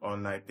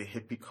on the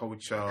hippie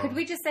culture. Could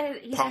we just say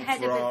he's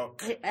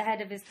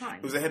ahead of his time?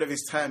 He was ahead of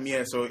his time,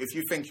 yeah. So if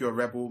you think you're a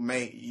rebel,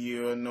 mate,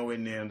 you're nowhere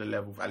near on the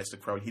level of Aleister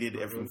Crowley. He did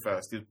everything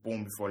first. He was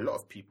born before a lot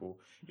of people.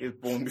 He was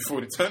born before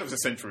the turn of the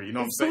century, you know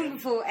what I'm saying? Born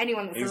before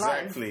anyone was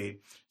alive. Exactly.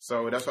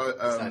 So that's why... Is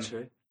that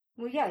true?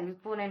 Well, yeah, he was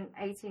born in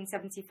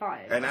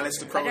 1875. And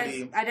Aleister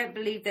Crowley... I don't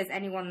believe there's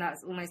anyone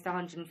that's almost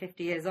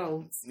 150 years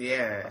old.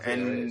 Yeah,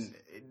 and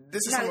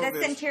this is there's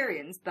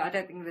centurions, but I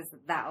don't think there's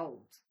that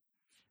old.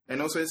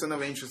 And also, it's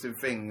another interesting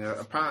thing.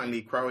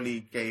 Apparently,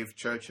 Crowley gave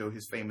Churchill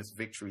his famous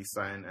victory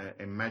sign,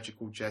 a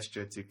magical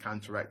gesture to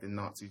counteract the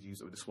Nazis'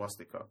 use of the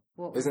swastika.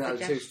 Isn't that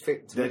two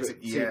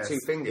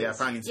fingers? Yeah,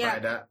 apparently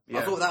inspired that. Yeah.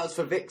 I thought that was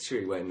for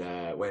victory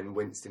when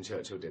Winston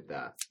Churchill did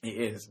that. It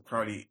is.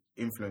 Crowley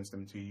influenced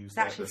them to use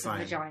that the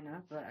sign. It's actually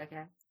vagina, but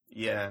okay.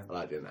 Yeah. I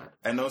like doing that.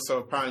 And also,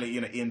 apparently,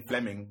 Ian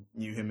Fleming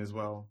knew him as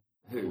well.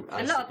 Who?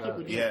 A lot of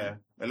people knew him. Yeah,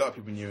 a lot of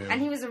people knew him.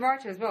 And he was a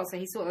writer as well, so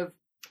he sort of...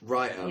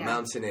 Writer,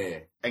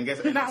 mountaineer. And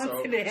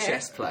mountaineer.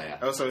 Chess player.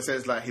 Also, it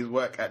says his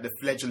work at the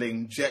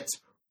fledgling Jet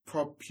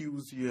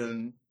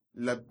Propulsion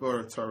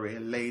Laboratory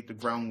laid the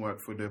groundwork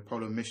for the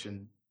Apollo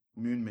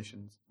moon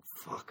missions.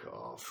 Fuck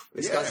off.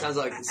 This guy sounds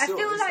like... I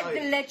feel like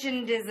the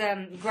legend is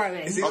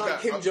growing. Is he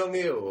like Kim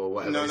Jong-il or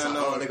whatever? No.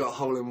 Oh, they got a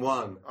hole in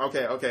one.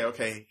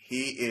 Okay.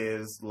 He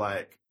is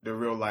like the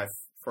real life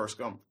Forrest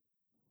Gump.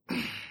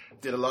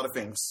 Did a lot of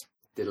things.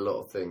 Did a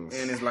lot of things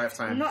in his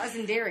lifetime. Not as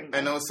endearing. drank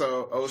And a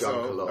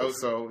lot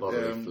of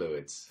bodily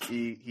fluids.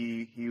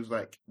 He was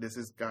like, there's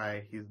this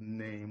guy. His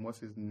name. What's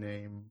his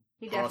name?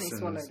 He definitely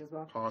swallowed as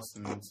well.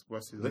 Parsons.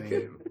 What's his name? Look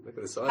at him. Look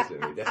at the size of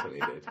him. He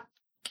definitely did.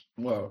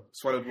 Well,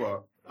 swallowed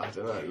what? I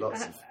don't know.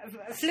 Lots of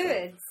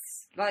fluids.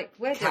 Like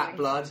we're cat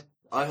blood.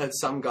 I heard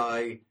some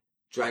guy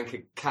drank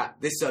a cat.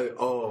 We'll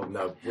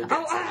get to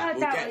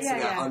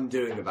that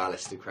undoing of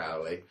Aleister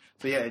Crowley.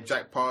 So yeah,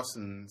 Jack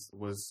Parsons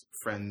was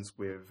friends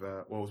with,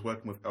 was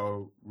working with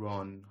L.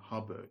 Ron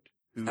Hubbard.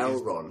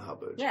 Ron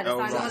Hubbard. Yeah, the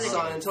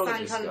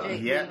Scientologist guy.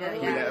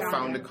 Yeah,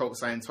 found the cult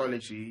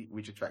Scientology,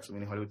 which attracts so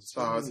many Hollywood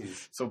stars.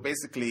 So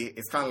basically,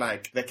 it's kind of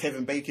like the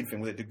Kevin Bacon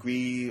thing, with a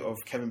degree of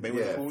Kevin Bacon.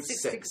 Yeah,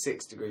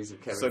 six degrees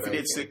of Kevin Bacon. So if you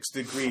did 6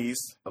 degrees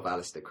of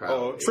Aleister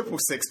Crowley, or triple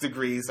 6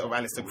 degrees of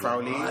Aleister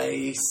Crowley,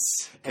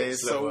 nice.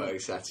 Excellent work,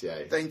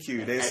 Satye. Thank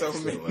you. There's so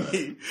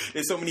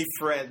many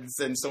threads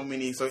and so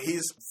many. So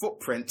his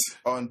footprint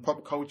on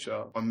pop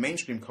culture, on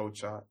mainstream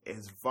culture,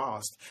 is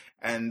vast.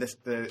 And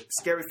the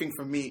scary thing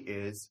for me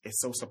is it's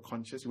so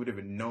subconscious. You wouldn't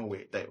even know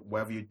it, that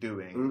whatever you're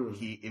doing,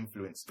 he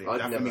influenced it.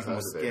 That for me is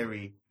more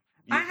scary.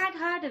 I had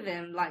heard of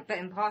him, but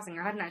in passing.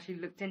 I hadn't actually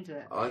looked into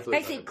it.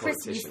 Basically,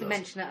 Chris used to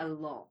mention it a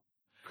lot.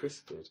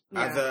 Chris did.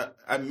 Yeah.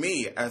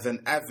 As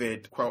an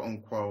avid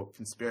quote-unquote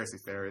conspiracy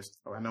theorist,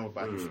 I know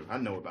about him. I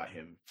know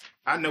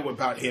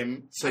about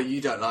him. So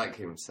you don't like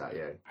him,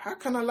 Satye? How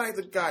can I like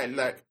the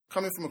guy?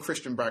 Coming from a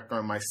Christian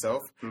background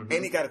myself,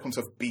 any guy that comes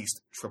off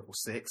beast,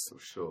 666.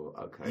 Sure,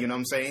 okay. You know what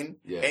I'm saying?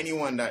 Yeah.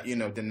 Anyone that,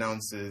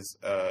 denounces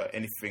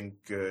anything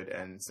good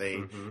and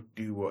say,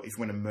 do what, if you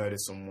want to murder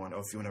someone or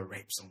if you want to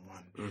rape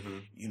someone,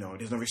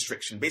 there's no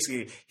restriction.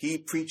 Basically, he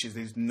preaches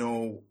there's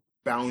no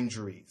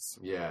boundaries.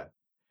 Yeah.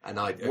 And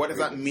what does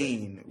that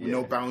mean? Yeah.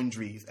 No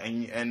boundaries.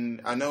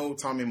 And I know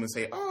Tommy would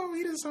say, oh,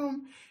 he does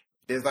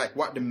there's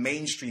what the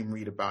mainstream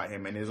read about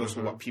him, and there's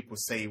also what people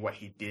say what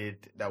he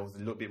did that was a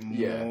little bit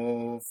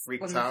more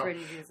freaked out.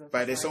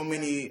 But there's so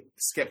many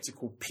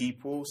skeptical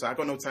people, so I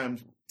got no time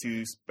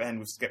to spend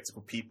with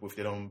skeptical people if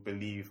they don't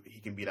believe he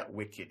can be that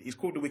wicked. He's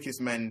called the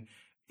wickedest man.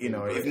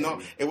 If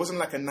not, it wasn't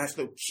like a nice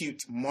little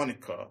cute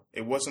moniker.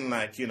 It wasn't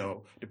like,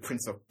 the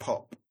Prince of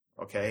Pop.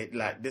 Okay,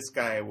 this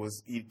guy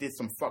he did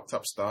some fucked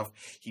up stuff.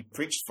 He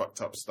preached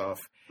fucked up stuff,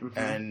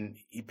 and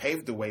he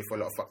paved the way for a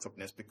lot of fucked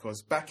upness,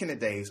 because back in the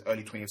days,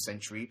 early 20th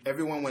century,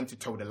 everyone went to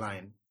toe the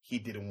line. he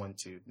didn't want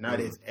to.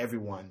 Nowadays,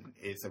 everyone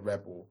is a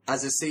rebel.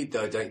 As a seed,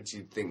 though, don't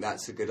you think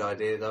that's a good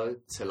idea, though?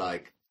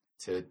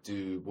 To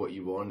do what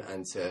you want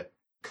and to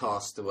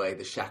cast away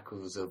the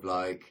shackles of,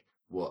 like,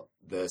 what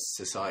the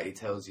society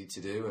tells you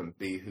to do and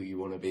be who you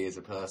want to be as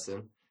a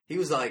person. He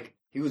was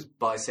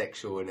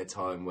bisexual in a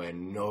time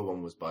when no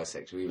one was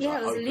bisexual. He was,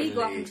 it was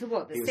illegal up until,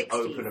 the 60s? He was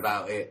open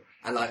about it.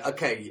 And, like,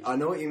 okay, I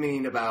know what you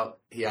mean about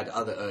he had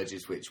other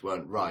urges which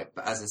weren't right,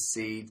 but as a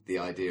seed, the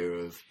idea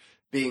of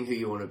being who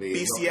you want to be...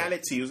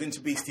 Bestiality, he was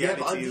into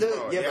bestiality as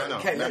well.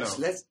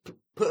 Let's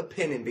put a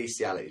pin in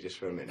bestiality just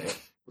for a minute.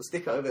 We'll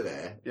stick it over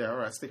there. Yeah, all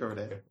right, stick over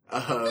there.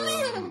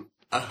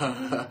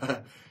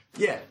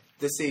 Yeah,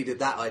 the seed of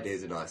that idea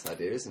is a nice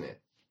idea, isn't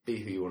it? Be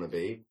who you want to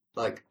be.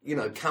 Like, you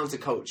know,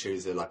 counterculture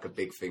is like a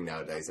big thing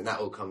nowadays, and that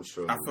all comes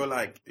from... I feel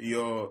like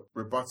your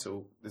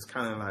rebuttal is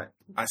kind of like...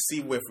 I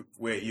see where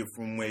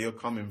you're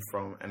coming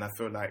from, and I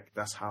feel like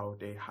that's how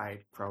they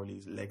hide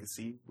Crowley's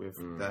legacy with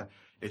the...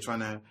 They're trying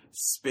to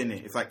spin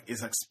it. It's like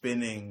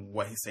spinning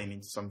what he's saying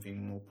into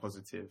something more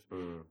positive.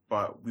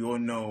 But we all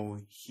know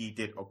he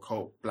did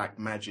occult black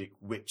magic,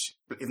 which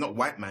is not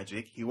white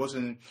magic. He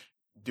wasn't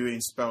doing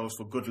spells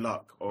for good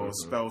luck or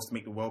spells to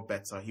make the world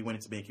better. He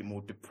wanted to make it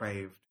more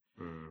depraved.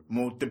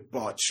 More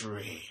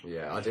debauchery.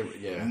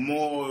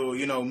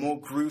 More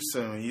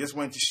gruesome. He just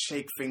wanted to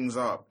shake things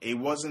up. It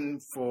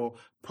wasn't for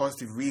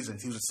positive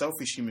reasons. He was a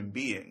selfish human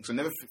being. So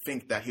never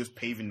think that he was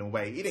paving the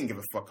way. He didn't give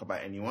a fuck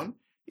about anyone.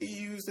 He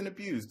used and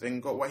abused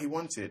and got what he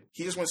wanted.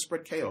 He just wanted to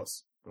spread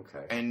chaos.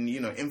 Okay. And,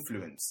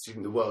 influence. Do you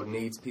think the world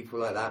needs people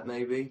like that,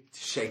 maybe? To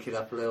shake it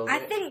up a little bit? I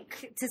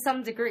think, to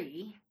some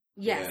degree...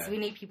 Yes, we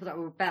need people that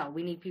will rebel.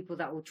 We need people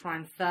that will try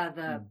and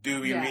further...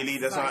 Do we really?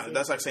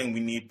 That's like saying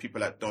we need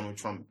people like Donald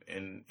Trump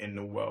in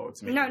the world.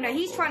 To make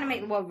he's trying to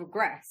make the world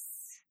regress.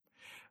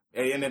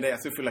 At the end of the day, I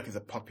still feel like he's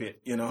a puppet.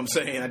 You know what I'm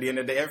saying? At the end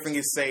of the day, everything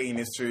he's saying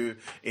is to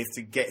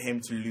get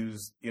him to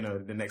lose,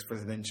 the next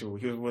presidential.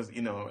 He was, the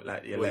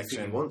election.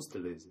 Well, he wants to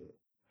lose it.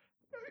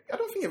 I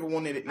don't think he ever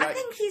wanted it. I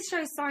think he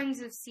shows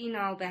signs of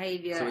senile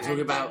behaviour. So we're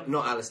talking about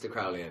not Aleister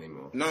Crowley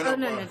anymore. No,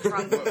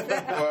 Trump.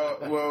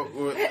 well,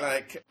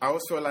 like I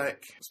also feel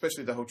like,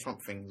 especially the whole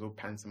Trump thing, is all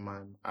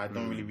pantomime. I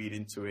don't really read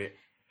into it.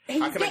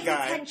 He's getting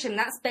attention.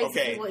 That's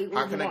basically what he wants.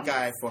 How can a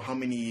guy for how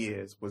many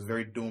years was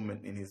very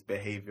dormant in his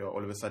behaviour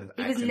all of a sudden?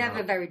 He was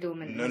never very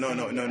dormant.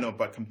 No.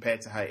 But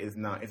compared to how it is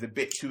now, it's a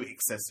bit too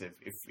excessive.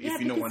 If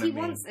you know what I mean.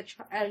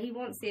 He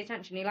wants the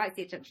attention. He likes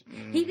the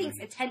attention. He thinks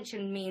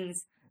attention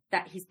means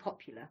that he's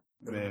popular.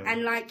 Yeah.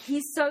 And,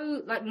 he's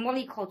so,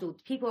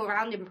 mollycoddled. People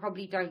around him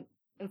probably don't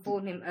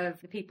inform him of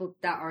the people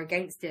that are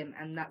against him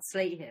and that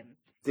slate him.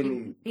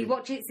 He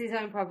watches his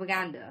own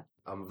propaganda.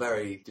 I'm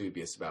very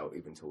dubious about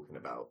even talking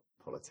about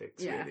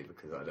politics, really,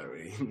 because I don't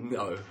really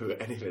know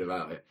anything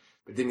about it.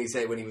 But didn't he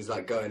say when he was,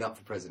 going up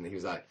for president, he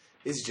was like,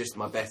 this is just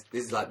this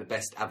is, the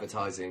best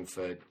advertising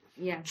for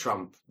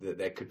Trump that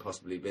there could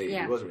possibly be.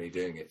 Yeah. He wasn't really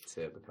doing it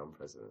to become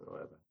president or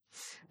whatever.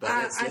 But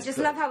I just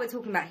love how we're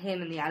talking about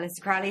him and the Aleister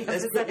Crowley.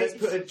 Let's put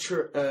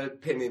a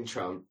pin in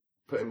Trump.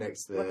 Put him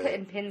next to... We're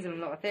putting pins in a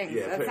lot of things.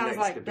 Yeah, that sounds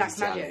like black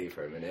magic.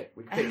 For a minute.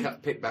 We can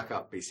pick back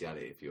up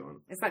bestiality if you want.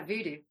 It's like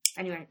voodoo.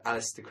 Anyway.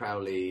 Aleister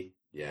Crowley,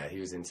 he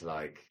was into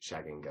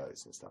shagging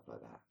goats and stuff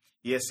like that.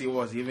 Yes, he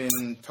was. He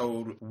even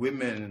told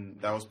women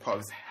that was part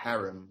of his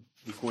harem.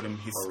 He called him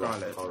his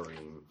scarlet.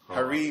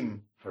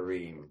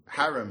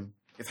 Harem.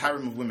 It's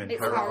harem of women.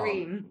 It's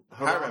harem.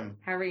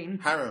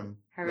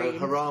 No,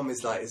 haram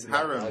is isn't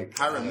harem,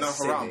 no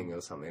haram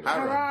or something.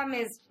 Haram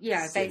is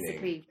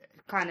basically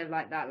kind of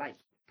like that,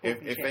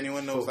 If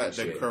anyone knows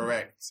the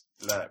correct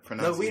pronunciation.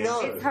 No, we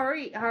know. It's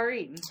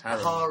harem.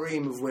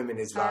 Harem of women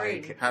is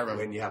harem.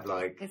 When you have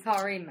It's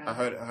harem, man. I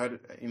heard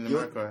in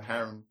America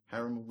harem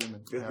of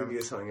women. You're thinking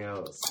of something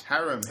else.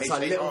 Harem. It's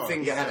like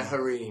Littlefinger had a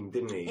harem,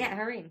 didn't he? Yeah,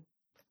 harem.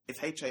 It's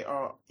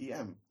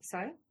Harem.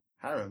 So?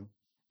 Harem.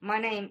 My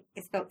name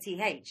is spelled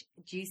TH.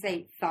 Do you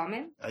say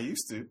Tharmin? I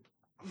used to.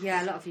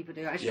 Yeah, a lot of people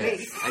do, actually.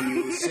 Yes. And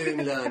you will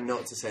soon learn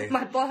not to say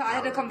my boss. I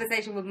had a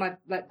conversation with my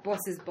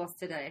boss's boss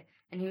today,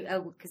 and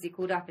because he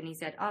called up and he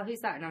said, "Oh,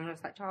 who's that?" And I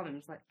was like, "Charmin."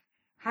 He's like,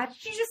 "How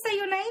did you just say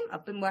your name?"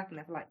 I've been working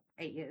there for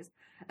 8 years.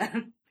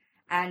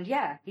 And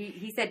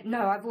he said,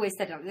 "No, I've always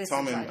said it like this."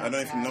 Charmin, I don't know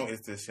if you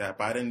noticed this yet,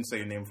 but I didn't say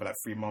your name for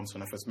 3 months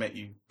when I first met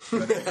you.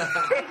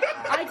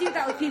 I do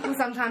that with people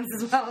sometimes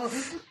as well.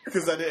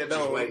 Because I didn't know.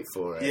 Just wait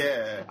for it.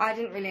 Yeah. I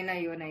didn't really know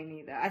your name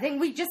either. I think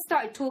we just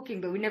started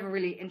talking, but we never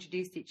really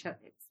introduced each other.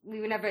 We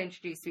were never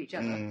introduced to each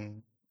other.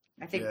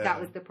 I think that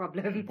was the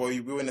problem.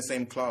 Boy, we were in the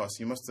same class.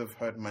 You must have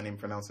heard my name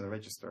pronounced in a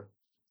register.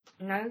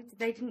 No,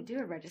 they didn't do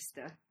a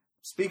register.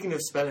 Speaking of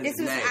spelling this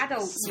was names.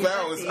 Adults.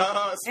 Spells. Spells.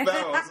 I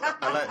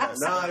like that.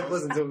 No, I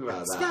wasn't talking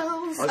about that.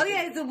 Spells.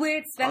 It's a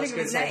weird spelling of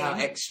his name. I was going to say how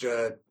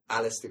extra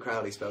Aleister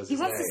Crowley spells his name.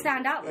 He wants to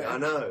stand out, though. I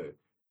know.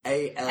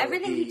 A-L-E-I-S-T-E-R.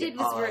 Everything he did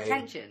was for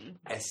attention.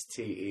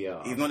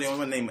 S-T-E-R. He's not the only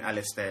one named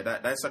Aleister.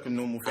 That's like a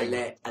normal thing.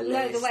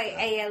 No, the way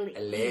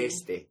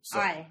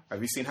A-L-E-I.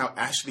 Have you seen how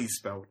Ashley's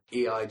spelled?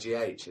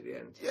 E-I-G-H at the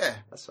end. Yeah.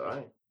 That's all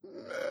right.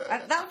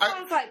 That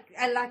sounds like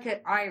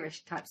an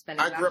Irish type spelling.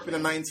 I grew up in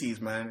the 90s,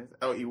 man.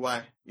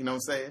 L-E-Y. You know what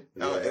I'm saying?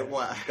 Yeah.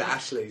 L-E-Y. The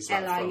Ashley's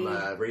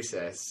from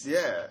Recess.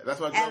 Yeah, that's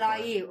what I grew up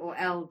L-I-E or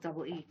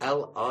L-E-E?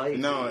 L-I-E?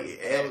 No.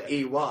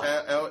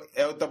 L-E-Y.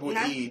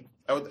 L-E-E.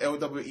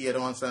 L-E-E, I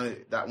don't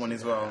understand that one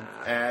as well.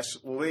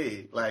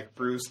 Ashley, like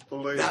Bruce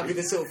Lee. That'd be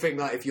the sort of thing,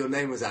 like, if your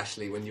name was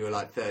Ashley when you were,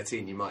 like,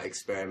 13, you might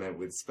experiment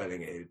with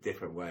spelling it in a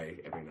different way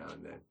every now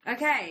and then.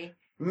 Okay.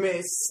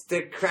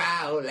 Mr.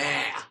 Crowley.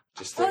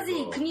 Just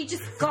Ozzy, can you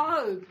just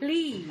go,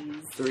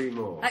 please? 3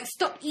 more. Like,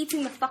 stop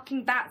eating the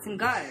fucking bats and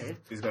go.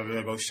 He's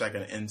gonna go shag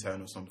an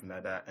intern or something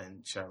like that,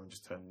 and Sharon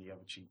just turn the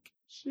other cheek.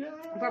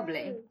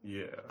 Probably.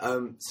 Yeah.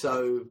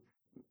 So,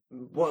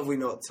 what have we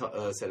not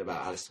said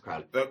about Aleister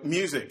Crowley?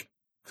 Music.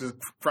 Because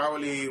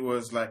Crowley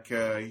was like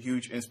a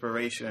huge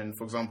inspiration.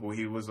 For example,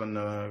 he was on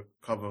the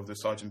cover of the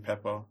Sgt.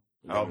 Pepper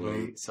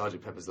album.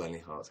 Sgt. Pepper's Lonely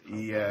Hearts.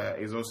 Yeah,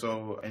 he's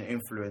also an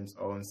influence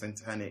on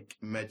Satanic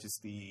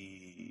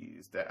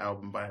Majesties, the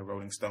album by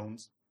Rolling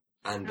Stones.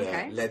 And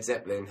Led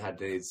Zeppelin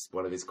had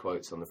one of his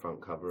quotes on the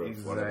front cover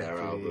of one of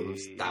their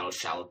albums. Thou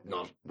shalt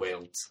not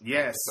wilt.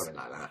 Yes. Something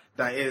like that.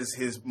 That is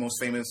his most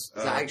famous...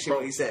 Is that actually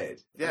what he said?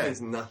 Yeah. That is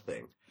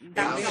nothing.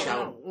 Thou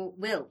shalt not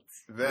wilt.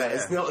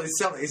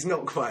 It's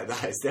not quite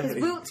that. It's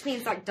definitely... Because wilt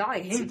means like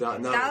dying.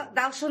 No.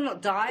 Thou shalt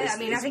not die. I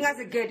think that's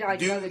a good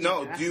idea.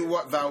 Do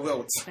what thou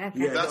wilt. Okay.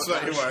 Yeah, that's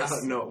what it was.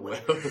 Shalt not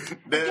wilt.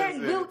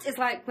 Again, wilt is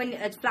like when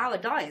a flower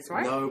dies,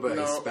 right? No, but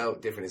it's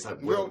spelled different. It's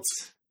like wilt.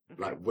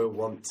 Like, will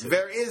want to.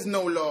 There is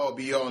no law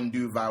beyond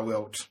do thou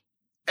wilt.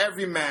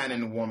 Every man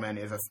and woman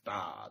is a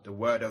star. The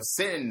word of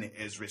sin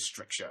is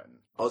restriction.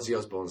 Ozzy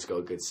Osbourne's got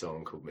a good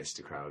song called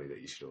Mr. Crowley that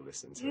you should all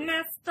listen to.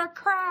 Mr.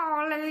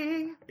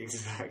 Crowley.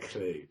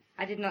 Exactly.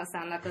 I did not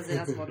sound like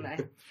Ozzy Osbourne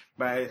though.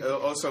 But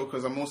also,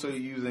 because I'm also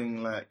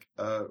using like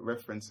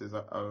references. I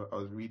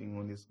was reading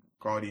on this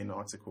Guardian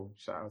article.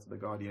 Shout out to the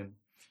Guardian.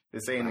 They're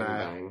saying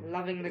that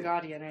loving the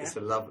Guardian. Yeah.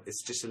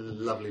 It's just a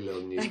lovely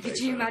little newspaper. Could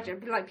you imagine?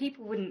 Like,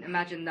 people wouldn't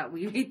imagine that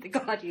we read the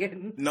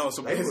Guardian. No,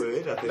 so they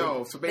would. I think.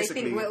 No, so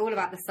basically they think we're all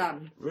about the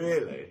sun.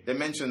 Really? They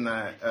mentioned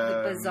that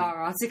the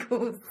bizarre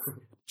articles.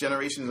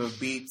 Generations of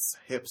beats,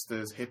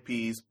 hipsters,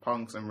 hippies,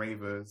 punks, and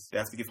ravers. They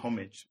have to give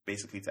homage,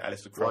 basically, to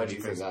Aleister Crowley. Why do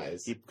you think that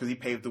is? Because he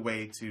paved the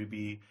way to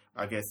be,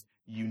 I guess,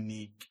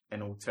 unique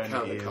and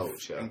alternative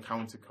and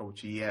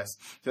counterculture. Yes.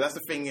 So that's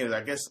the thing is,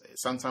 I guess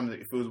sometimes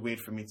it feels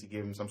weird for me to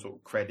give him some sort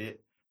of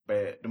credit,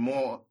 but the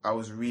more I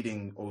was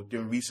reading or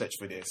doing research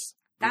for this,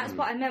 that's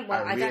what I meant.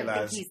 Well, I don't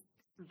think he's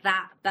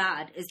that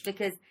bad. Is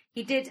because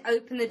he did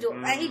open the door.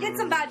 He did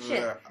some bad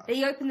shit. But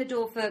he opened the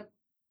door for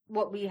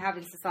what we have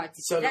in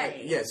society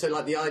today. So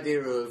like the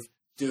idea of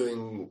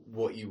doing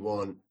what you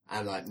want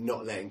and like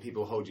not letting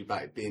people hold you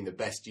back, being the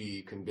best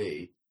you can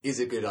be, is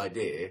a good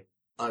idea.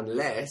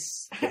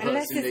 Unless the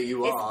person that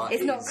you are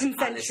is not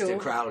consensual. Aleister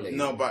Crowley.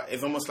 No, but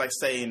it's almost like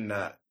saying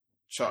that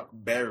Chuck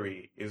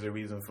Berry is a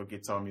reason for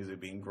guitar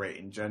music being great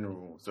in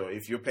general. So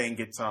if you're playing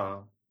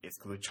guitar, it's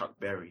because of Chuck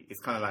Berry.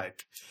 It's kind of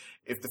like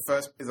if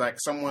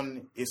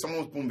someone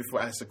was born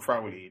before Aleister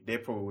Crowley, they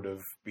probably would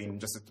have been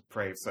just as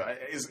depraved. So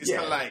it's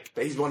kind of like.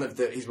 But he's a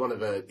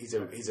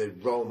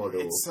role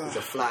model. He's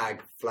a flag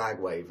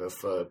waver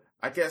for.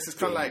 I guess it's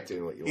kind of like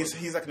doing what you want.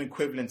 He's like an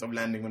equivalent of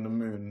landing on the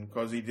moon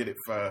because he did it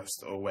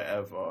first or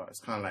whatever.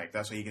 It's kind of like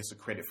that's why he gets the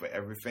credit for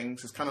everything.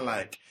 So it's kind of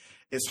like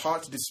it's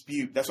hard to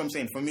dispute. That's what I'm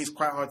saying. For me, it's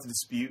quite hard to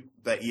dispute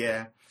that.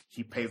 Yeah,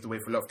 he paved the way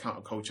for a lot of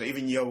counterculture.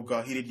 Even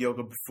yoga, he did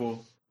yoga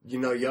before. You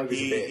know,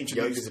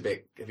 yoga's a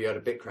bit. Have you heard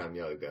of Bikram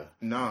yoga?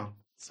 No.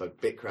 So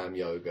Bikram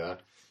yoga.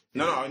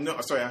 No.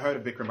 Sorry, I heard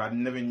of Bikram, but I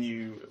never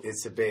knew.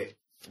 It's a bit.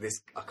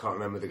 I can't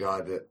remember the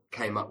guy that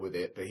came up with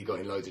it, but he got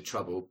in loads of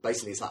trouble.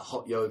 Basically, it's like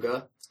hot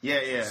yoga.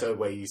 Yeah. So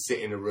where you sit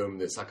in a room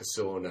that's like a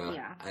sauna,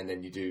 and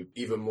then you do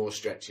even more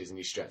stretches and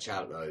you stretch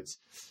out loads,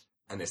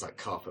 and there's like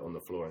carpet on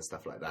the floor and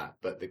stuff like that.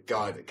 But the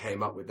guy that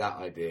came up with that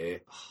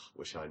idea,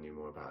 wish I knew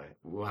more about it.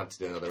 We'll have to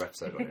do another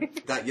episode on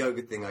it. That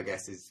yoga thing, I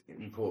guess, is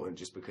important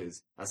just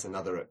because that's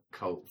another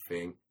occult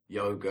thing.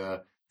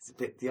 Yoga, it's a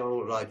bit the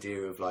old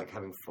idea of like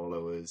having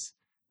followers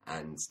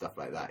and stuff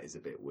like that is a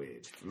bit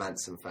weird.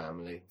 Manson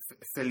family.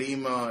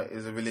 Thelema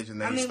is a religion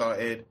that he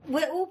started.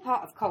 We're all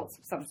part of cults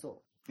of some sort.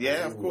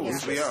 Yeah, of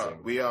course.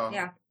 We are.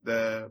 Yeah.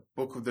 The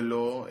Book of the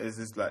Law is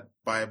this like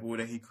Bible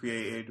that he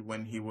created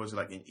when he was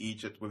like in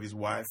Egypt with his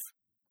wife.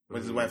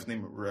 What's his wife's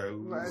name?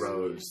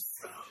 Rose.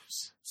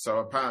 So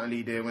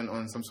apparently they went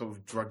on some sort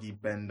of druggy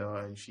bender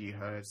and she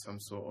heard some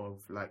sort of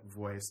like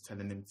voice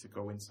telling him to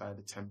go inside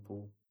the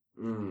temple.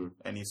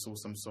 And he saw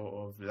some sort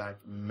of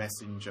like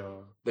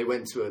messenger. They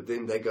go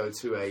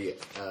to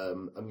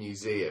a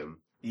museum.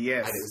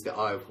 Yes. And it was the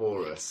Eye of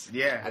Horus.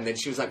 Yeah. And then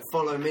she was like,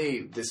 follow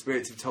me. The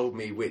spirits have told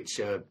me which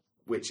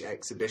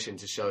exhibition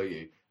to show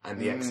you. And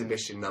the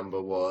exhibition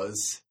number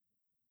was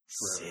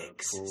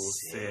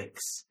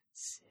 666.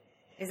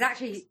 It's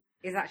actually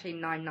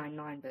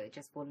 999, but it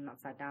just fallen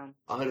upside down.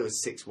 I heard it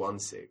was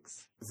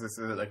 616. Is this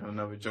like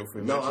another joke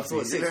for No, I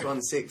thought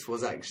 616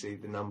 was actually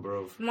the number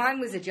of... Mine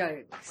was a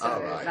joke, so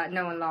like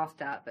no one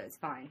laughed at, but it's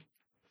fine.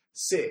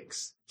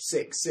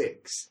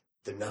 666.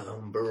 The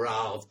number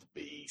of the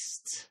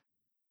beast.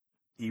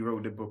 He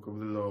wrote the Book of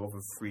the Law over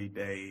 3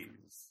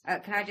 days.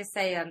 Can I just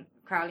say,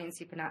 Crowley in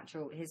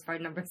Supernatural, his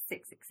phone number is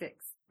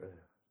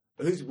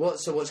 666.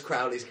 What's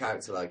Crowley's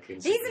character like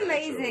in He's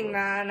amazing,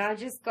 man. I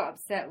just got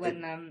upset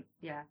when,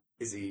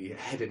 Is he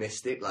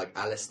hedonistic like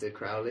Aleister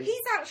Crowley?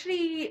 He's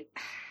actually...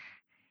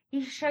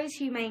 He shows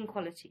humane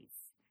qualities.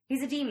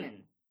 He's a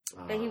demon.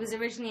 But he was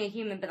originally a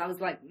human, but that was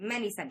like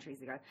many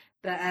centuries ago.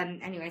 But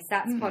anyway,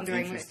 Sat's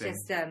pondering. Let's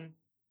just...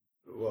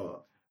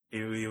 What?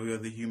 You're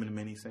the human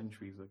many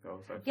centuries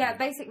ago. So yeah,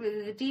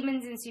 basically, the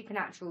demons in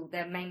Supernatural,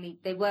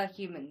 they were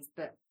humans,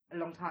 but a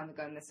long time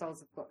ago, and their souls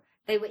have got...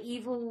 They were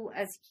evil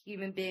as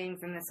human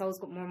beings, and their souls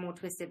got more and more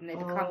twisted, and they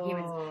become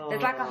humans.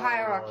 There's like a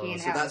hierarchy in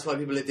hell. So that's why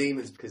people are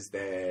demons, because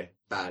they're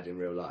bad in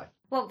real life.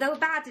 Well, they were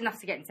bad enough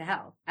to get into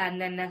hell, and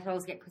then their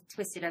souls get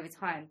twisted over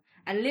time.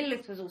 And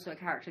Lilith was also a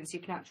character in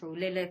Supernatural.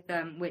 Lilith,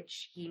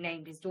 which he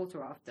named his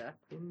daughter after.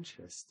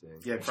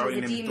 Interesting. Yeah, she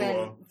was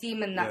a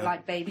demon that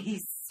liked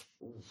babies.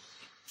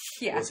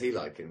 Yeah. What's he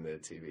like in the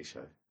TV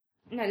show?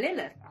 No,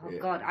 Lilith. Oh,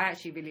 God, I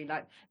actually really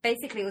like...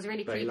 Basically, it was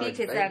really creepy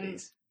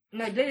because...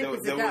 No, Lilith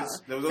was a girl.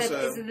 There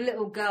was a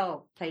little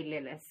girl played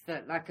Lilith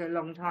for like a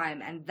long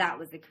time, and that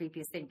was the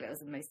creepiest thing, but it was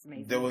the most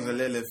amazing There was a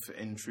Lilith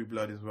in True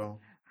Blood as well.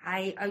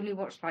 I only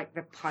watched like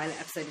the pilot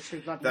episode of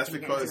True Blood. That's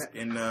because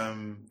in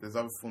there's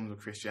other forms of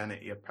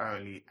Christianity,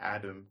 apparently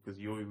Adam, because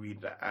you always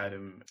read that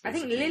Adam... I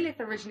think Lilith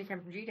originally came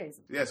from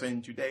Judaism. Yeah, so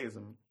in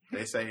Judaism,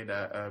 they say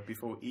that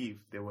before Eve,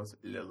 there was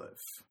Lilith.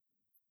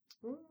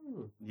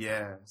 Ooh.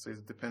 Yeah, so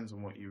it depends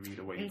on what you read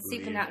or what you believe.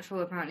 In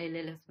Supernatural, apparently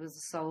Lilith was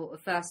the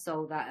first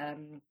soul that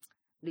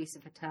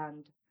Lucifer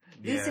turned.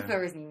 Yeah.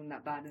 Lucifer isn't even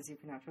that bad in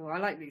Supernatural. I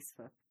like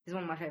Lucifer. He's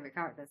one of my favourite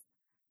characters.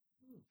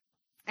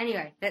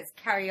 Anyway, let's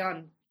carry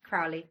on,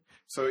 Crowley.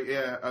 So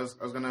yeah, I was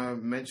gonna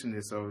mention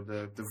this. So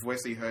the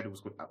voice that you heard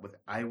was with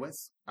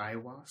Iwas.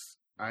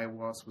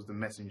 Iwas was the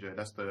messenger.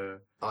 That's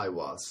the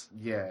Iwas.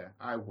 Yeah,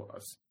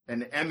 Iwas,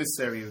 an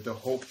emissary of the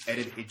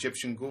Hawk-headed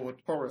Egyptian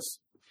god Horus.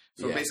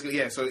 So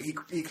basically, so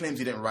he claims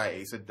he didn't write it.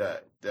 He said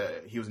that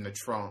he was in a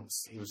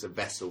trance. He was a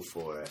vessel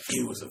for it.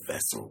 He was a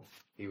vessel.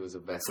 He was a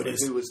vessel.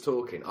 Who was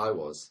talking? I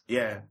was.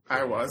 Yeah,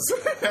 I was.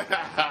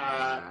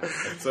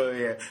 So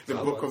yeah, the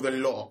Book of the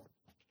Law.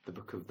 The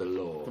Book of the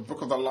Law. The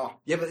Book of the Law.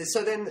 Yeah, but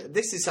so then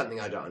this is something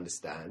I don't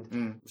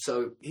understand.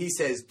 So he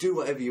says, do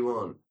whatever you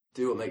want.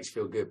 Do what makes you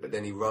feel good. But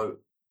then he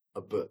wrote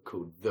a book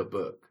called The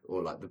Book,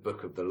 or like the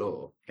Book of the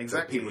Law.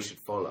 Exactly. That people should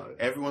follow.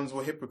 Everyone's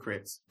all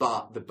hypocrites.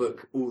 But the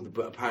book,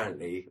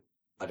 apparently,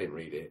 I didn't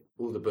read it.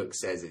 All the book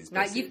says is...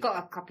 Now, you've got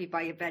a copy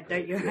by your bed,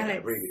 don't you,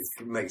 Alex?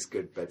 It makes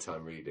good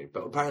bedtime reading.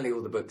 But apparently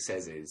all the book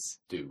says is,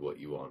 do what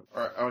you want.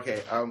 All right,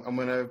 okay, I'm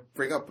going to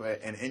bring up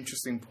an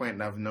interesting point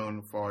that I've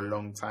known for a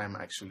long time,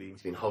 actually.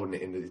 He's been holding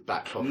it in his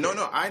back pocket.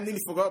 No, I nearly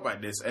forgot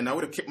about this, and I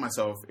would have kicked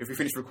myself if we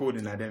finished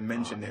recording and I didn't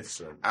mention this.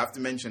 Excellent. I have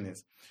to mention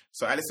this.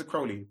 So Aleister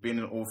Crowley, being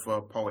an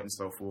author, poet, and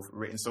so forth,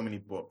 written so many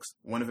books,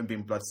 one of them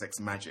being Blood, Sex,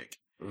 Magic.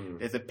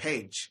 There's a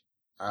page...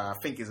 I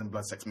think it's in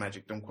Blood, Sex,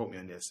 Magic. Don't quote me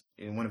on this.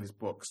 In one of his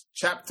books,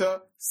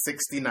 chapter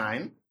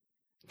 69.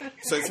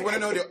 So if you want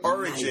to know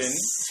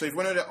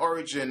the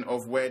origin,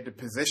 of where the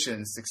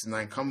position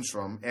 69 comes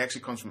from, it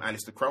actually comes from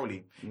Aleister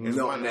Crowley. It's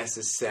not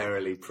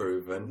necessarily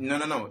proven.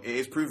 No. It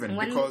is proven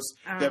because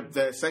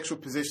the sexual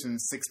position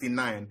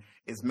 69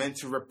 is meant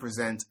to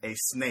represent a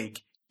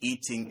snake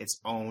eating its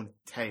own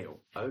tail.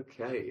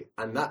 Okay,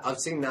 and that I've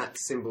seen that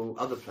symbol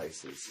other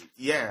places.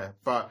 Yeah,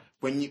 but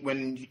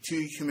when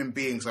two human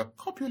beings are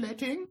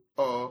copulating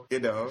or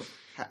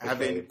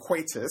having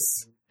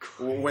coitus,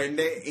 when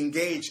they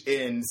engage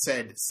in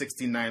said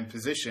 69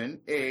 position,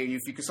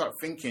 if you can start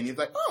thinking, you're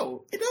like,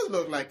 oh, it does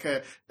look like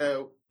a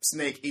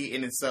snake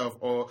eating itself,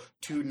 or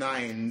 2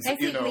 nines.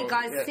 Basically,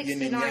 guys,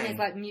 69 is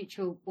like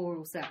mutual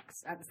oral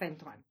sex at the same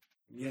time.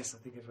 Yes, I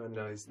think everyone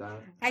knows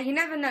that. Hey, you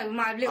never know. We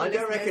might have little I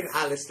don't reckon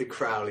Aleister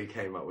Crowley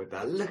came up with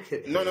that. Look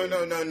at No. I'm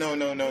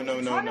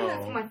trying to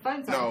look for my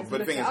phone so I can but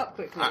the thing is,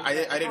 quickly.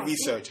 I did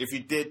research. If you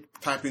did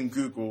type in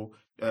Google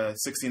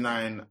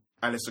 69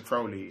 Aleister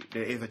Crowley,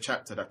 there is a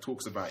chapter that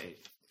talks about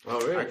it.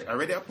 Oh, really? I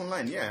read it up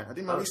online, yeah. I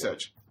did my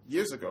research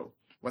years ago.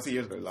 What's it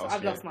years ago? Last year.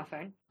 I've lost my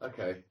phone.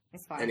 Okay.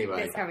 It's fine. Anyway.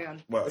 Let's carry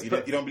on. Well, you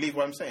don't believe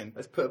what I'm saying?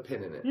 Let's put a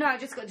pin in it. No, I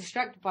just got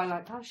distracted by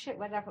like, oh shit,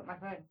 where did I put my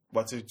phone?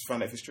 What, to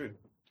find out if it's true?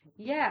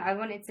 Yeah, I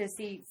wanted to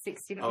see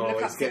 69. Oh,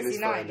 look up he's getting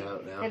 69. his phone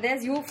out now. Yeah,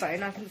 there's your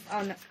phone. I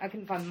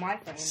couldn't find my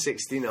phone.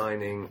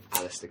 69ing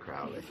Aleister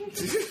Crowley.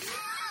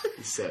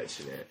 He's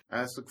searching it.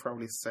 Aleister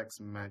Crowley's sex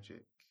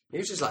magic. He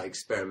was just like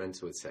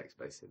experimental with sex,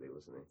 basically,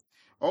 wasn't he?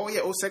 Oh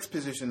yeah, all sex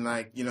position,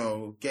 like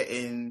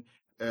getting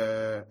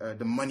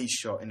the money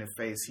shot in the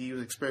face. He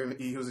was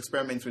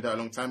experimenting with that a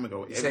long time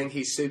ago. You're saying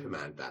he's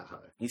Superman, that hoe?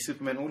 He's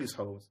Superman, all these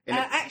hoes.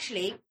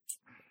 Actually,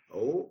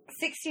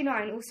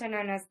 69, also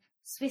known as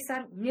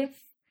Soixante-neuf,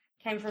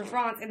 came from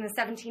France in the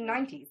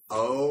 1790s.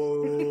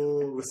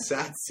 Oh,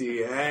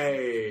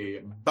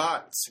 Satie.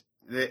 But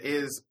there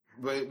is...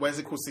 Why is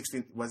it called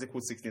 16? Why is it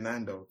called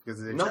 69 though?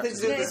 Because nothing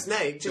to do with the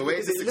snake. Just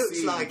because it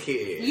looks like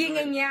it. Yin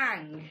and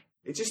yang.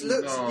 It just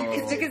looks... No.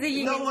 It's because of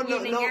yin and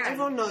yang.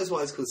 Everyone knows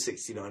why it's called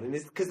 69, and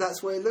it's because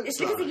that's what it looks like. It's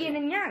because of yin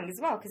and yang as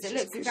well, because it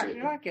looks exactly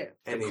like it.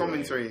 Anyway. The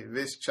commentary,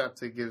 this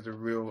chapter gives a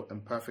real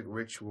and perfect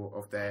ritual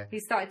of their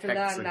He started to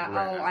learn that,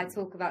 I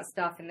talk about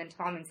stuff, and then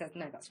Timon says,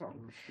 no, that's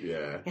wrong.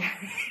 Yeah.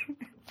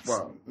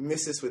 Well,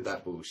 miss us with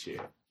that bullshit.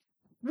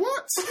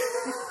 What?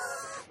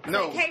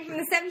 No. It came from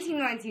the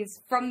 1790s,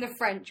 from the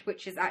French,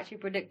 which is actually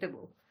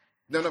predictable.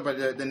 No,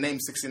 but the name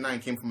 69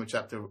 came from a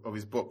chapter of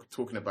his book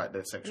talking about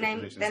the sexual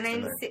position. The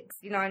name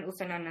 69,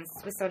 also known as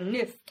Swiss on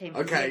Neuf, came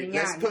from Okay,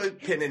 let's put a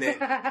pin in it.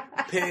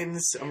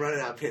 Pins. I'm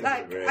running out of pins.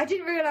 I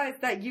didn't realise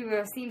that you were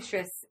a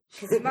seamstress,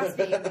 because you must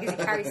be, because you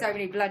carry so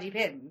many bloody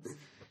pins.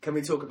 Can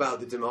we talk about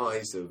the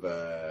demise of,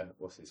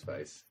 what's his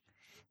face?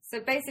 So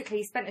basically,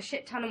 he spent a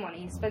shit ton of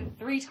money. He spent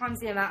 3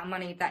 times the amount of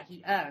money that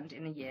he earned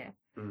in a year.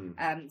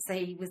 So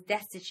he was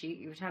destitute.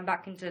 He returned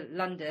back into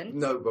London.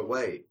 No, but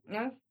wait.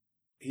 No?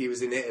 He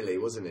was in Italy,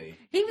 wasn't he?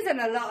 He was in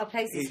a lot of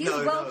places. He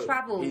was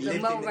well-travelled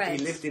and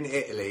well-read. He lived in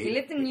Italy. He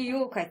lived in New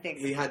York, I think.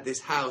 He had this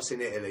house in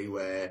Italy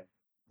where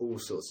all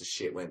sorts of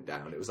shit went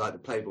down. It was like the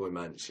Playboy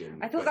Mansion.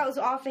 I thought that was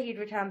after he'd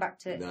returned back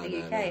to the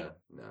UK.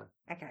 No.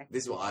 Okay.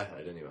 This is what I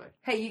heard, anyway.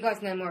 Hey, you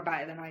guys know more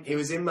about it than I do. He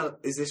was in...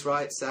 Is this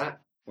right,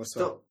 Sat? What's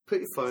up?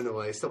 Put your phone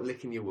away. Stop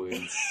licking your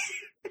wounds.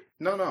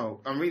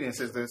 No. I'm reading. It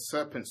says the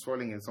serpent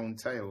swallowing its own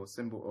tail, a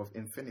symbol of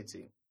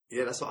infinity.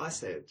 Yeah, that's what I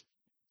said.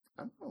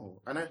 I know,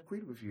 and I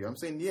agreed with you. I'm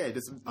saying,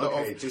 there's a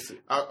lot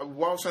of...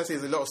 what I was trying to say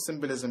is a lot of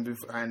symbolism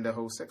behind the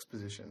whole sex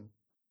position.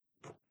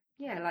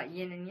 Yeah, like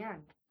yin and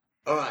yang.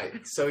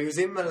 Alright, so he was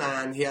in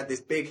Milan, he had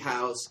this big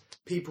house,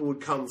 people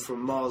would come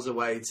from miles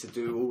away to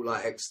do all,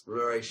 like,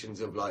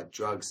 explorations of, like,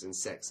 drugs and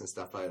sex and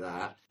stuff like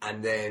that,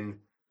 and then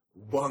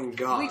one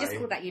guy... We just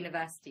called that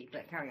university,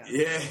 but carry on.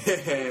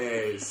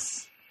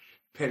 Yes!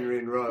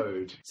 Penryn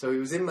Road. So he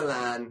was in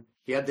Milan,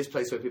 he had this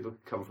place where people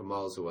could come from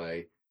miles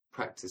away,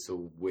 practice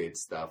all weird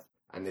stuff,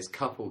 and this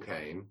couple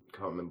came,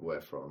 can't remember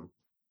where from,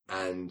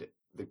 and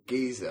the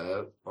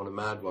geezer, on a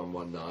mad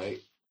one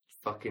night,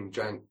 fucking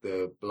drank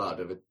the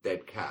blood of a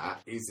dead cat.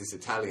 He's this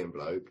Italian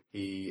bloke.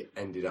 He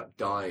ended up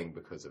dying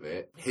because of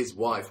it. His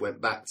wife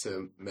went back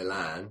to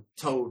Milan,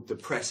 told the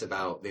press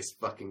about this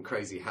fucking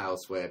crazy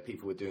house where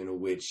people were doing all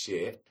weird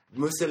shit.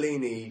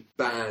 Mussolini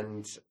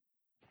banned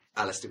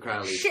Aleister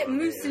Crowley. Shit,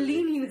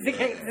 Mussolini was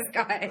against this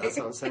guy. That's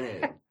what I'm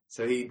saying.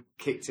 So he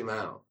kicked him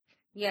out.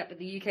 Yeah, but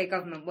the UK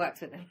government works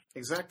with him.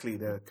 Exactly,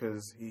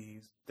 because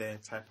he's their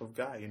type of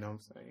guy, you know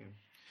what I'm saying?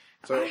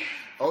 So,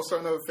 also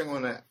another thing I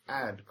want to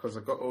add, because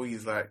I've got all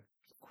these, like,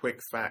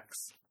 quick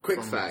facts.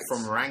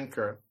 From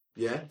Ranker.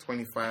 Yeah?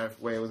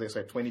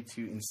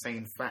 22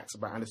 insane facts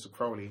about Aleister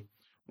Crowley.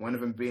 One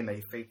of them being that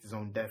he faked his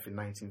own death in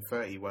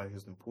 1930 while he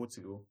was in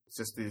Portugal,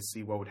 just to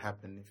see what would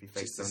happen if he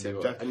faked his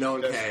own death. And no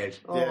one cared.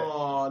 Yeah.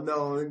 Oh,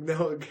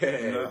 no one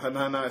cared.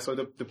 No. So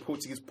the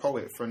Portuguese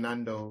poet,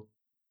 Fernando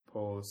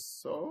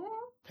Pessoa?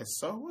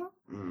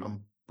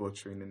 I'm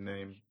butchering the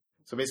name.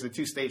 So basically,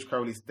 2 staged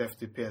Crowley's death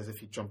to appear as if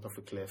he jumped off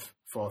a cliff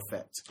for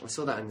effect. I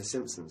saw that in The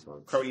Simpsons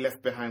once. Crowley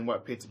left behind what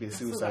appeared to be a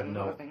suicide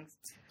note.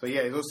 So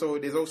yeah,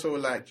 there's also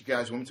like, you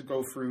guys want me to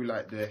go through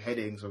like the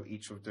headings of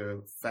each of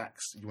the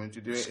facts? You want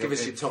to do it? Just give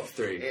us your top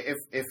 3.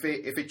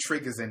 If it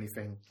triggers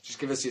anything. Just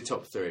give us your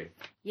top 3.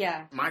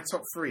 Yeah. My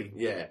top 3?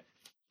 Yeah.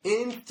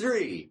 In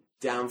 3,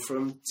 down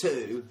from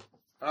 2.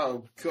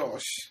 Oh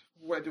gosh,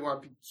 where do I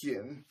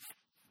begin?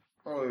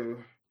 Oh,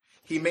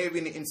 he may have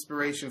been the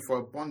inspiration for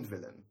a Bond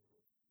villain.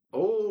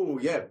 Oh,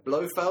 yeah,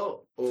 Blofeld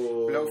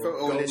or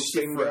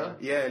Goldfinger.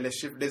 Yeah,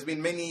 there's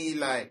been many,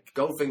 like...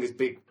 Goldfinger's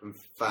big and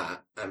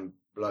fat and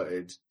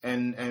bloated.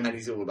 And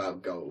he's all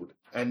about gold.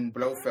 And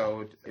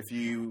Blofeld, if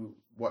you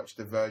watch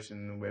the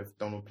version with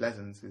Donald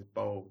Pleasance, is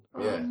bald.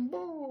 Yeah. I'm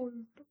bald.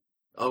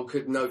 Oh,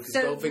 because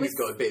Goldfinger's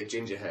got a bit of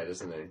ginger hair,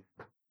 doesn't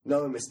he?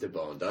 No, Mr.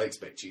 Bond, I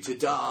expect you to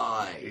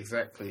die.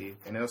 Exactly.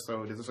 And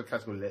also, there's also a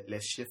character called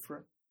Les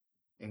Chiffres.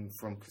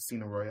 From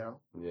Casino Royale.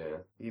 Yeah.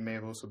 He may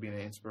have also been an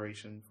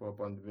inspiration for a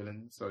Bond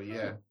villain. So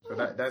yeah. So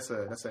that's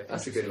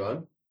a good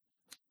one.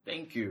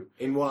 Thank you.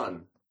 In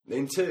 1.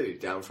 In 2,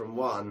 down from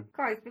 1.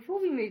 Guys, before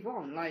we move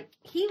on, like,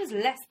 he was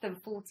less than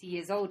 40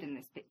 years old in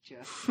this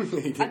picture.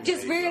 I've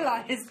just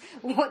realised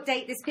what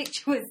date this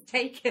picture was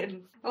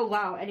taken. Oh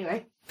wow,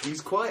 anyway.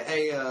 He's quite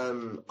a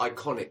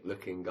iconic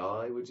looking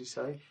guy, would you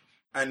say?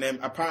 And then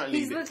apparently...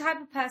 He's the type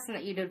of person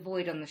that you'd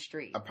avoid on the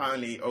street.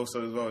 Apparently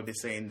also as well, they're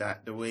saying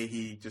that the way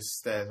he just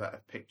stares at a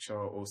picture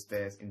or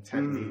stares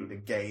intently,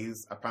 the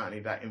gaze,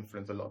 apparently that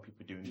influenced a lot of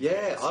people doing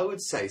Yeah, I would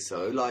say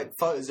so. Like,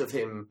 photos of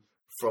him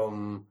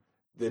from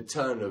the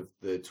turn of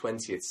the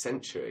 20th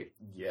century.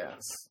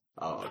 Yes.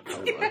 Oh, come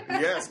on.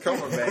 Yes, come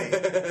on,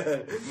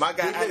 man. My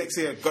guy Alex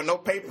here, got no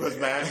papers,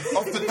 man.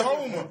 Off the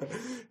dome.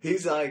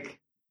 He's like...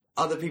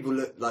 Other people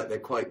look like they're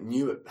quite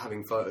new at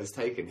having photos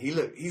taken.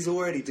 He's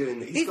already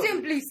doing it. He's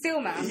doing Blue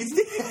Steel, man. He's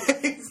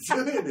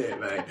doing it,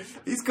 mate.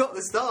 He's got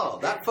the style.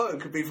 That photo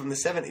could be from the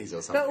 70s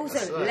or something. But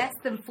also less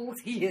than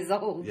 40 years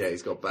old. Yeah,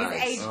 he's got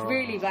bags. He's aged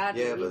really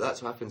badly. Yeah, but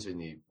that's what happens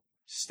when you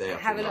stay up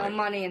have a lot of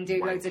money and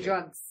do loads of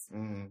drugs.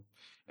 Mm.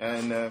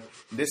 And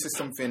this is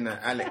something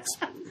that Alex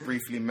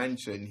briefly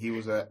mentioned. He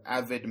was an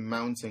avid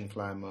mountain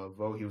climber,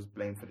 though he was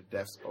blamed for the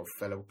deaths of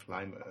fellow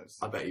climbers.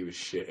 I bet he was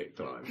shit at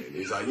climbing.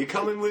 He's like, "You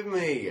coming with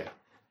me?"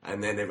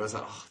 And then everyone's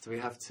like, "Oh, do we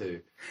have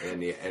to?"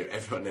 And then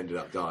everyone ended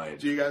up dying.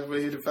 Do you guys want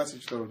to hear the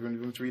passage, though? Do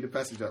you want to read the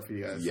passage out for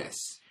you guys? Yes.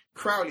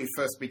 Crowley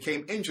first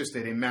became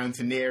interested in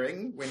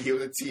mountaineering when he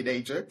was a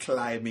teenager,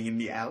 climbing in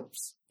the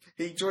Alps.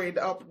 He joined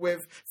up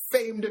with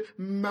famed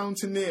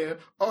mountaineer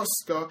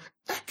Oscar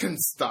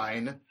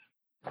Eckenstein.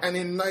 And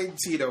in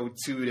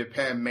 1902, the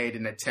pair made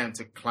an attempt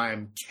to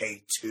climb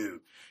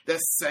K2, the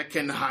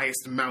second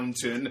highest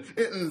mountain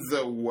in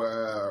the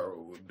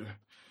world.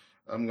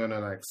 I'm going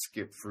to,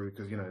 skip through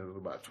because, it was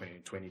about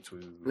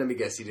 2022. Let me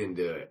guess, he didn't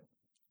do it.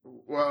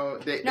 Well,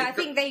 I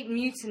think they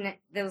mutiny.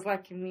 There was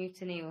a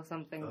mutiny or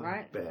something,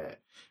 right?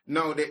 Bet.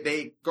 No,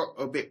 they got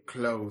a bit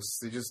close.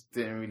 They just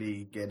didn't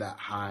really get that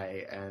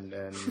high. And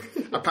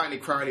apparently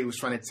Crowley was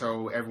trying to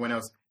tell everyone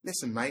else,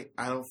 "Listen, mate,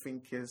 I don't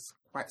think it's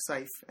quite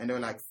safe." And they were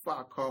like,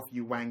 "Fuck off,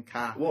 you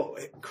wanker."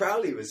 What?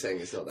 Crowley was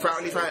saying it's not that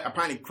safe.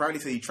 Apparently Crowley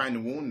said he's trying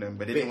to warn them,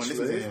 but they didn't want to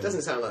listen to him.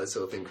 Doesn't sound like the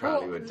sort of thing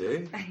Crowley would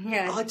do.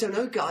 Yeah. I don't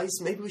know,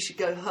 guys. Maybe we should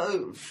go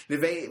home.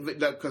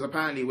 Because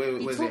apparently...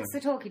 He talks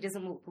the talk, he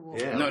doesn't walk the walk.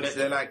 Yeah, no,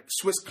 they're like,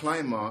 Swiss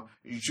climber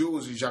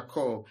Jules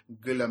Jacques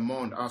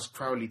Guillemont asked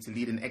Crowley to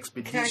lead an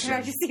expedition. Can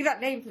I just see that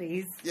name,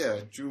 please? Yeah,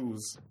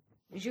 Jules.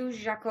 Jules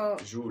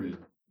Jacques... Jules.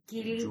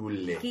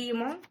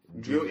 Guillemont?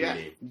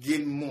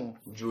 Guillemont.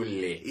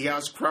 Julie. He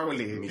asked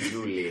Crowley.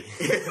 Julie.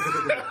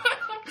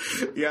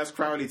 He asked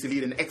Crowley to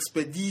lead an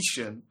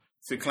expedition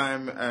to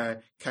climb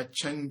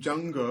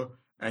Kachenjunga,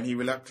 and he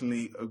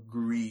reluctantly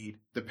agreed.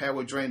 The pair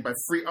were joined by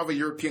 3 other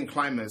European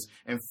climbers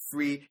and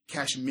 3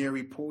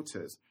 Kashmiri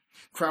porters.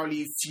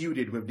 Crowley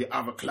feuded with the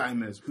other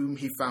climbers, whom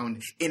he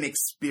found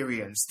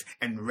inexperienced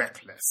and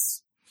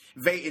reckless.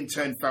 They in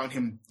turn found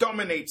him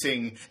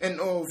dominating and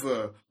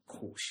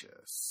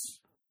over-cautious.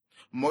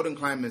 Modern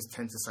climbers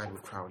tend to side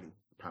with Crowley,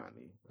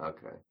 apparently.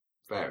 Okay,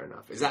 fair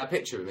enough. Is that a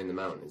picture of him in the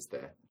mountains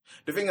there?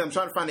 The thing, I'm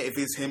trying to find it if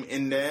it's him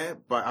in there,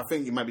 but I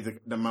think it might be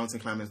the mountain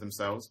climbers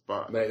themselves.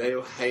 But mate, they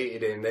all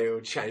hated him. They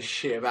all chatted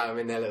shit about him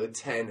in their little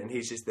tent, and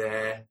he's just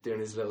there doing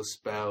his little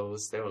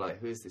spells. They were like,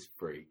 "Who's this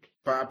freak?"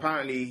 But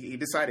apparently, he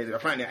decided,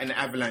 an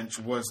avalanche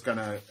was going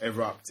to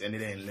erupt, and they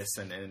didn't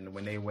listen. And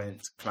when they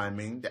went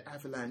climbing, the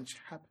avalanche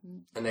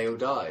happened. And they all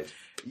died?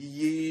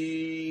 Yeah.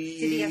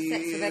 Did he have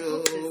sex with their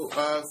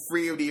corpses?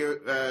 3 of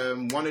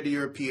the, one of the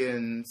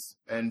Europeans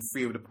and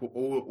 3 of the,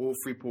 all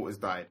 3 porters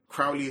died.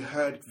 Crowley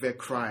heard their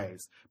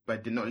cries,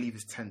 but did not leave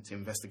his tent to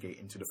investigate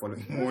into the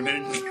following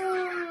morning.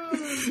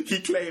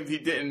 He claimed he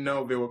didn't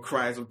know there were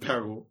cries of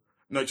peril,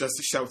 not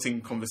just shouting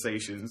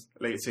conversations.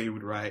 Later he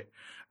would write,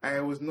 "I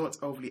was not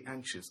overly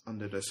anxious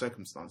under the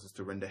circumstances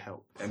to render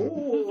help."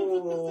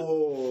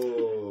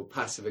 Oh,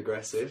 passive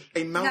aggressive.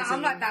 No,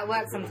 I'm like that at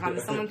work sometimes.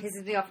 If someone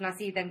pisses me off and I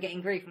see them getting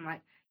grief, I'm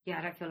like, yeah,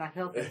 I don't feel like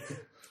helping.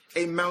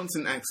 A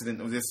mountain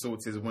accident of this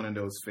sort is one of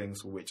those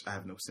things for which I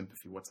have no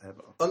sympathy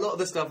whatsoever. A lot of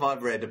the stuff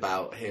I've read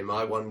about him,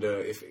 I wonder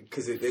if...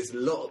 Because there's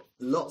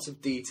lots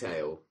of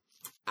detail,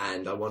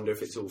 and I wonder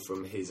if it's all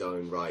from his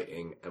own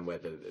writing and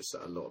whether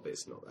a lot of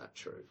it's not that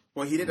true.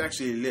 Well, he did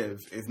actually live.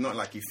 It's not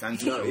like he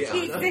fancied it. No, yeah,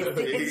 he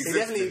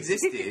definitely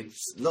existed.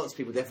 Lots of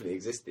people definitely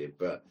existed,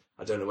 but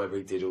I don't know whether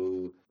he did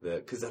all the...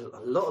 Because a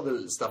lot of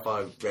the stuff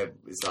I've read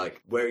is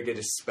like, where he did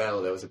a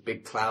spell, there was a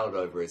big cloud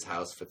over his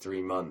house for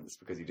 3 months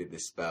because he did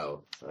this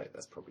spell. Like,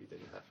 that's probably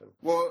didn't happen.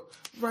 Well,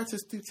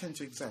 writers do tend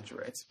to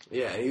exaggerate.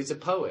 Yeah, and he was a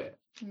poet.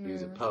 Yeah. He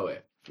was a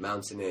poet,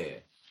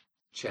 mountaineer,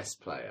 chess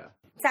player.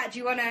 Zach, do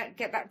you want to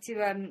get back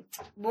to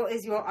what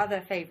is your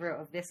other favourite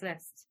of this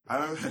list?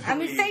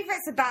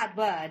 Favourite's a bad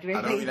word, really.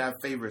 I don't really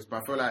have favourites,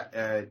 but I feel like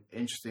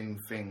interesting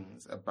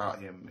things about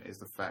him is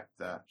the fact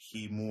that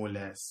he more or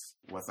less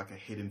was like a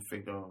hidden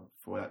figure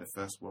for like the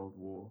First World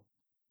War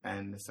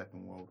and the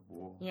Second World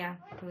War. Yeah,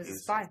 he was a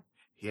spy.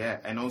 Yeah,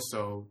 and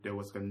also there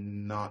was a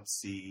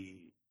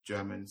Nazi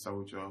German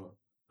soldier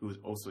who was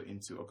also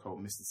into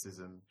occult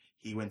mysticism.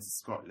 He went to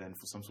Scotland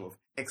for some sort of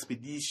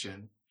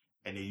expedition,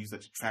 and they used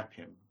that to trap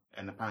him.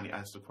 And apparently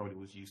Aleister Crowley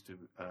was used to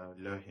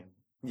lure him.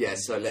 Yeah,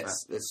 so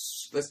let's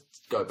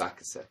go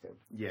back a second.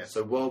 Yeah.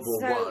 So World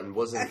War One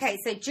wasn't... Okay,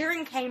 so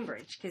during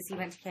Cambridge, because he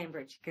went to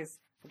Cambridge, because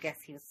I guess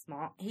he was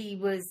smart, he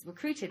was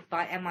recruited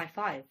by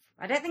MI5.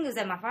 I don't think it was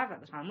MI5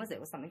 at the time, was it?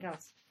 It was something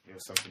else. It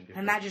was something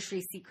different. A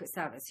Magistracy Secret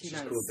Service, who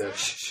knows? It's called the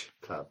Shh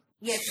Club.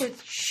 Yeah, it's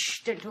called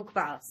Shh, don't talk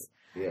about us.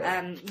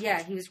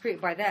 Yeah. He was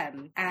recruited by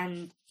them,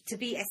 and to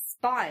be a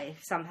spy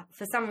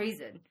for some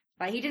reason...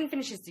 Like, he didn't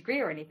finish his degree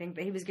or anything,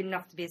 but he was good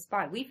enough to be a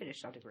spy. We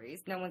finished our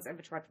degrees. No one's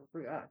ever tried to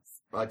recruit us.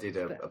 I did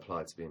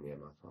apply to be in the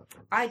MI5.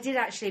 I did,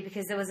 actually,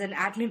 because there was an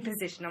admin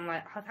position. I'm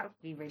like, oh, that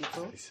would be really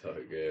cool. It's so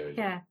good.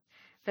 Yeah.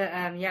 But,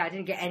 I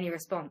didn't get any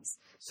response.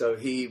 So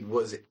he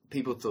was...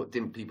 People thought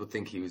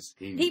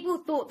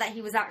that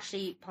he was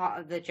actually part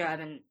of the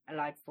German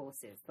Allied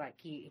Forces. Like,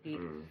 he'd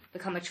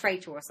become a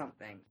traitor or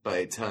something. But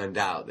it turned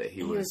out that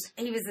he was...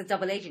 He was a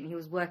double agent. He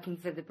was working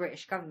for the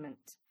British government.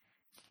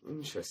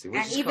 Interesting.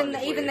 And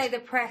even though the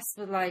press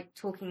were like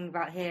talking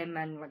about him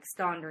and like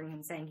slandering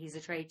him, saying he's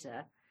a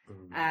traitor,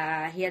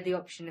 he had the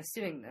option of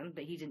suing them,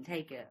 but he didn't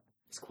take it.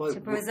 It's quite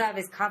to preserve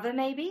his cover,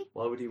 maybe.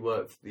 Why would he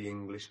work for the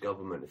English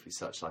government if he's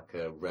such like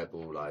a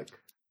rebel? Like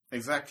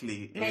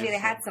exactly. Maybe they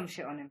had some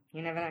shit on him.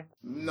 You never know.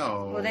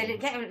 No. Well, they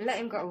didn't let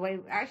him get away.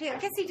 Actually, I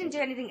guess he didn't do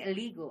anything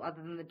illegal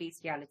other than the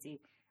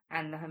bestiality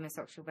and the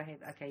homosexual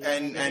behaviour. Okay.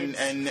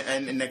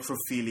 And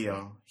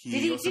necrophilia.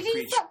 Did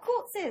he fuck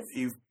corpses?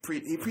 He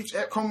preached.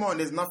 Come on,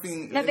 there's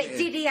nothing. No, but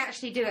did he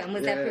actually do it? And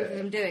was there proof of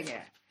him doing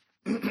it?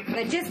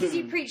 Like, just because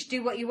you preach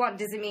do what you want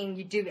doesn't mean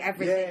you do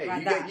everything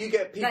like that. You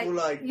get people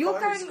like you're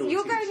going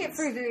it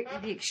through the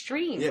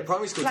extreme. Yeah,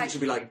 primary school teachers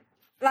would be like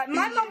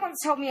my mum once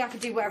told me I could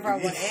do whatever I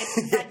wanted.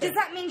 Like, does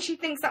that mean she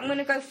thinks that I'm going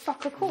to go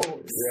fuck a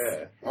corpse?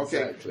 Yeah,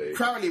 exactly. Okay.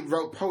 Crowley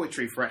wrote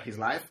poetry throughout his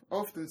life,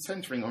 often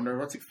centering on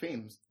erotic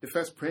themes. The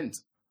first print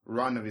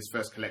run of his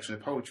first collection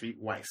of poetry,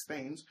 White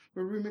Stains,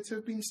 were rumoured to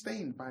have been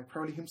stained by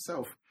Crowley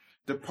himself.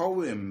 The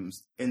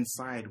poems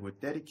inside were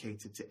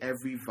dedicated to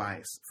every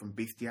vice, from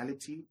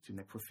bestiality to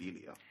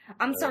necrophilia.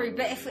 I'm sorry,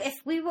 but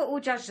if we were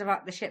all judged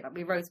about the shit that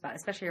we wrote about,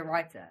 especially a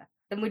writer,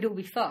 then we'd all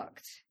be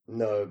fucked.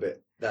 No,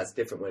 but that's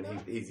different when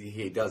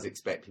he does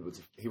expect people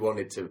to. He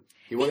wanted to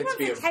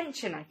be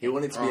attention. I think he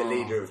wanted to be a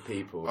leader of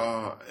people.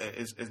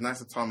 It's nice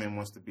that Tommy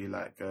wants to be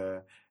like,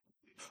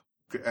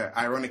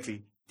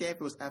 ironically,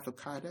 devil's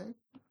avocado.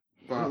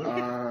 But,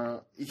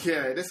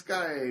 yeah, this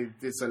guy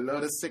did a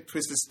lot of sick,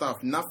 twisted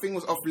stuff. Nothing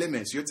was off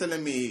limits. You're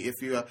telling me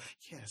if you are,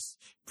 yes,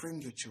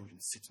 bring your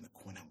children, sit in the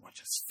corner and watch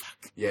us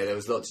fuck. Yeah, there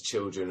was lots of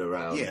children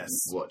around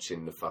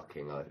watching the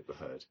fucking, I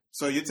heard.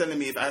 So you're telling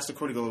me if Aleister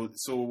Crowley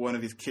saw one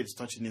of his kids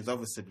touching his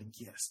other sibling,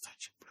 yes,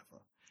 touch your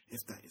brother,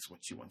 if that is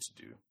what you want to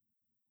do.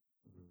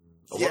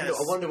 I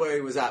wonder where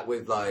he was at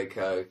with, like,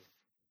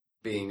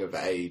 being of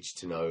age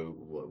to know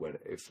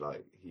if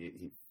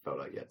he felt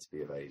like he had to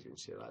be of age and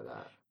shit like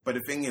that. But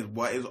the thing is,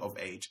 what is of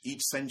age?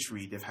 Each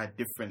century, they've had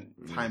different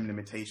time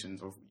limitations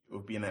of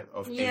being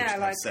of age. Yeah,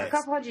 like a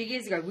couple hundred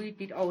years ago, we'd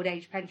be old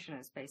age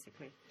pensioners,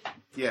 basically.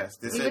 Yes,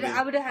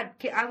 I would have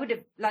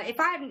like if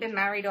I hadn't been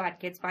married or had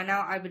kids by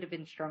now, I would have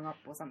been strung up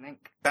or something.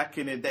 Back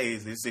in the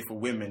days, they say for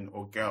women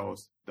or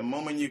girls, the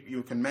moment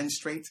you can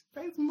menstruate,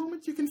 that's the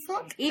moment you can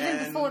fuck. Even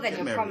before then,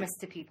 you're promised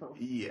to people.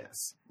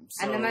 Yes,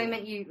 and the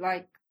moment you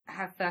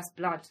have first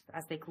blood,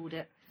 as they called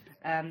it.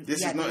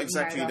 This is not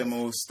exactly the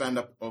most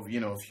stand-up of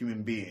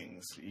human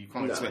beings. You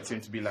can't expect him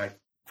to be like,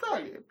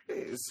 Crowley,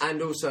 please.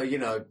 And also,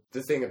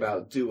 the thing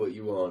about do what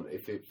you want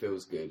if it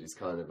feels good is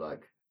kind of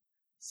like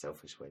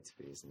selfish way to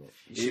be, isn't it?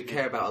 You should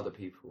care about other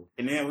people.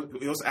 And then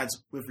he also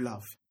adds with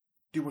love.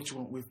 Do what you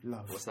want with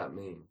love. What's that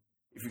mean?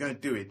 If you're gonna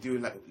do it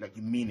like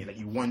you mean it, like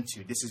you want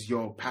to. This is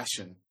your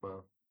passion.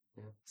 Well,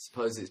 yeah.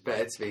 Suppose it's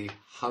better to be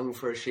hung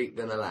for a sheep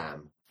than a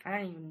lamb. I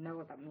don't even know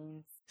what that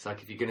means. It's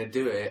like if you're gonna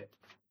do it,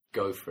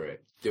 go for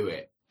it. Do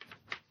it.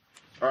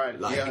 All right,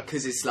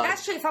 because it's like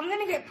that's true. If I'm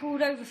going to get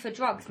pulled over for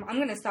drugs, I'm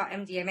going to start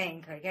MDMA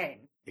and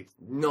cocaine. I'm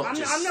not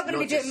going to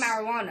be doing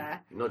marijuana.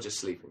 Not just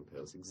sleeping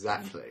pills,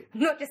 exactly.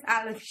 Not just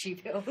allergy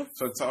pills.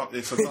 So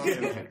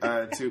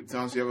to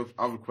answer your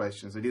other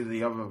questions, so this is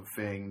the other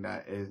thing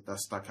that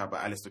stuck out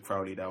about Aleister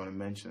Crowley that I want to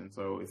mention.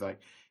 So it's like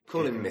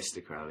call him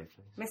Mr. Crowley,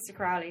 please. Mr.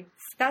 Crowley.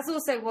 That's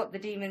also what the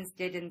demons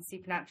did in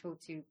Supernatural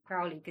to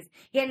Crowley, because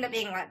he ended up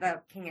being like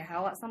the king of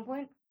hell at some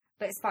point.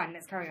 But it's fine,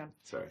 let's carry on.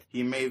 Sorry.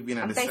 He may have been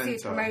at the centre. I'm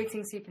basically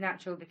promoting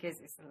Supernatural because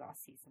it's the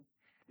last season.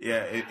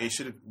 Yeah, it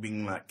should have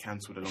been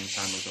cancelled a long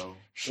time ago.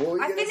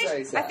 I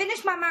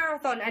finished my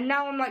marathon and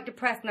now I'm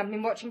depressed and I've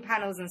been watching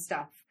panels and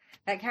stuff.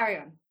 Carry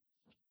on.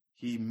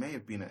 He may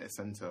have been at the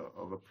centre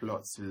of a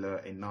plot to lure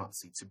a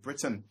Nazi to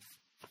Britain.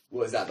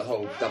 What is that, the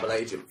whole double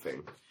agent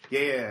thing?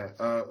 Yeah.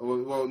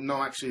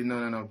 No, actually,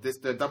 no.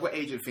 The double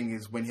agent thing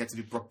is when he had to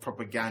do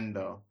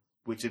propaganda,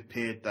 which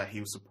appeared that he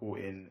was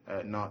supporting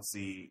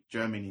Nazi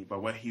Germany,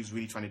 but what he was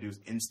really trying to do is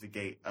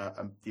instigate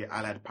the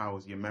Allied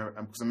powers,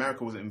 because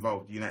America wasn't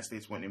involved, the United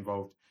States weren't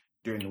involved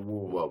during the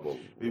war. World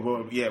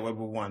War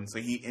One. So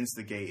he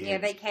instigated. Yeah,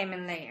 they came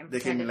in late and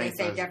pretended they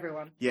saved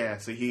everyone. Yeah,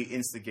 so he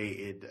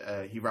instigated.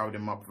 He riled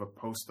him up with a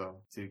poster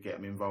to get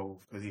him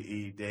involved because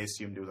they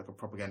assumed it was a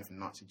propaganda from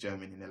Nazi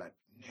Germany, and they're like,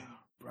 "No,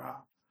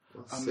 bruh,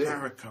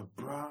 America,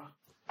 bruh,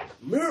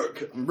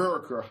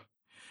 America."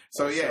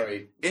 So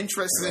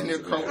interested in the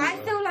occult. I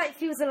feel like if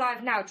he was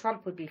alive now,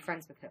 Trump would be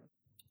friends with him.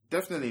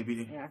 Definitely,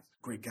 be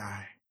great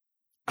guy.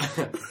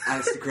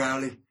 Aleister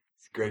Crowley,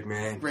 he's a great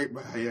man. Great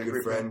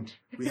friend.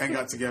 We hang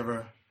out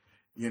together.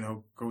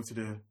 Go to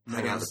the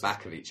hang out the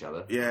back of each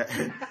other. Yeah,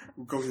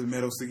 we go to the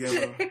meadows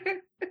together.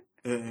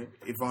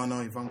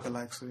 Ivanka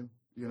likes him.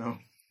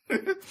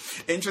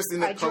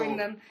 Interesting occult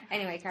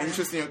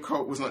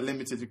was not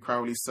limited to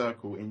Crowley's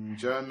circle. In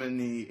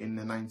Germany in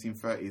the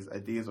 1930s,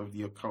 ideas of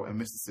the occult and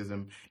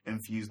mysticism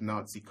infused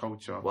Nazi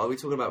culture. Why are we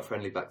talking about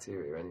friendly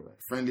bacteria anyway?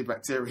 Friendly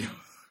bacteria.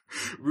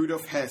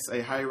 Rudolf Hess,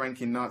 a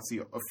high-ranking Nazi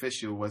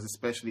official, was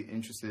especially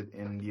interested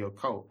in the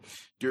occult.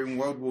 During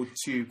World War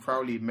II,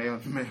 Crowley may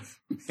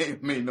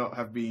not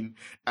have been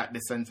at the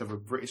centre of a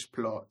British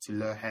plot to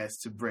lure Hess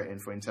to Britain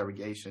for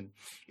interrogation.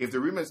 If the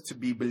rumours to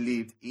be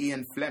believed,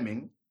 Ian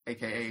Fleming,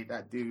 a.k.a.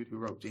 that dude who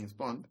wrote James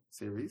Bond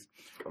series,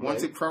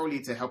 wanted Crowley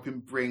to help him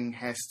bring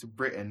Hess to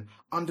Britain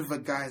under the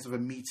guise of a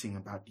meeting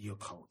about the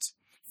occult.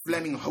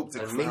 Fleming hoped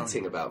that Crowley...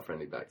 meeting about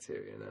friendly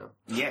bacteria now.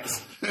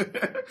 Yes.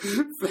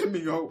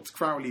 Fleming hoped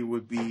Crowley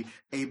would be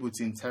able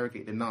to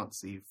interrogate the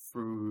Nazi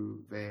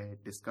through their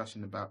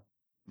discussion about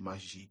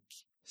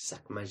magique.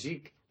 Sac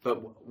magique.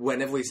 But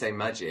whenever we say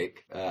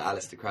magic,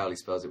 Aleister Crowley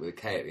spells it with a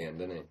K at the end,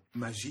 doesn't he?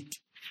 Magique.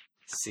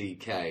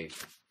 C-K.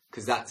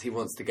 Because he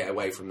wants to get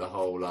away from the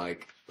whole,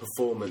 like,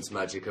 performance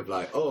magic of,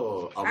 like,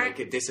 I'll make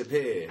it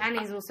disappear. And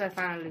he's also a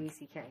fan of Louis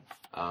C.K.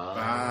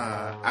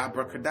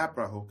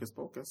 Abracadabra, hocus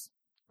pocus.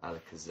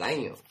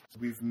 Alakazam.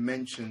 We've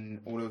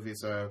mentioned all of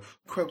his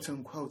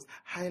quote-unquote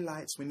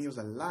highlights when he was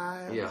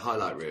alive. Yeah,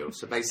 highlight reel.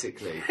 So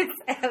basically...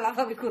 I love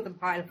how we call them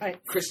highlights.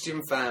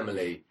 Christian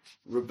family,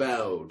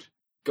 rebelled,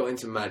 got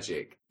into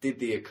magic, did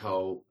the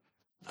occult.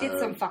 Did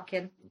some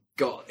fucking.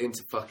 Got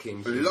into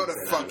fucking... A lot of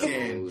fucking.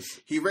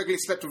 Animals. He regularly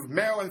slept with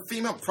male and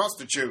female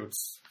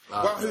prostitutes.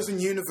 While he was in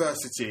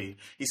university.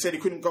 He said he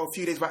couldn't go a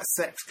few days without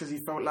sex because he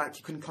felt like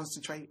he couldn't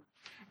concentrate.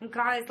 And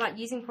guys, like,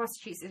 using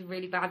prostitutes is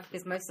really bad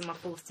because most of them are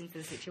forced into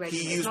the situation.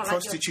 He used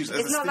prostitutes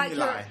as a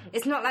stimuli.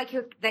 It's not like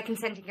they're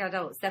consenting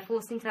adults. They're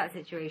forced into that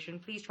situation.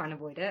 Please try and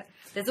avoid it.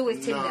 There's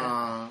always Tinder.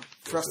 Nah,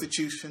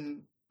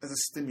 prostitution as a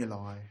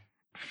stimuli.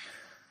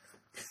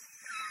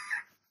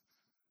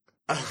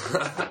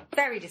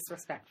 Very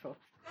disrespectful.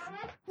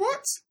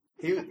 What?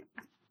 He...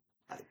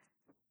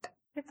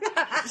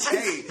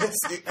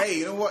 hey,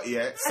 you know what,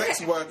 yeah?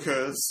 Sex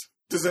workers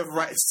deserve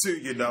rights too,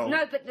 you know.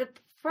 No, but the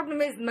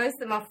problem is most of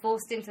them are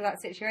forced into that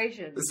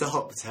situation. It's a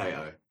hot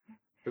potato.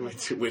 We're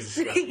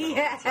discussing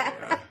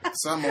yeah.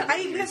 Some of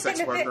the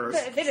sex workers.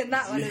 Put a pin in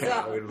that one as well.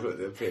 I'm going to put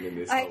the pin in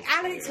this. Like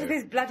Alex with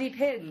his bloody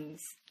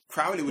pins.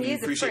 Crowley would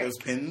appreciate those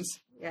pins.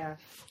 Yeah.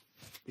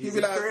 He'd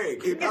be like,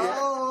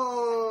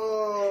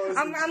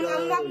 I'm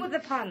one with the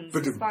puns.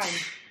 It's fine.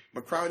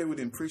 But Crowley would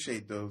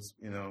appreciate those,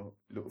 you know,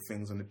 little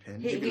things on the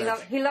pin.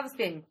 He loves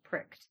being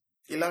pricked.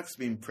 He likes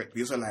being pricked.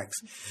 He also likes,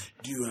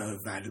 do a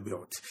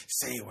valuable,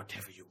 say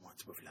whatever you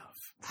want with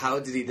love. How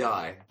did he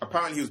die?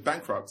 Apparently he was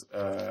bankrupt.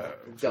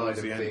 Died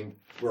of being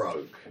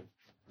broke.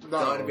 No.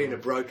 Died of being a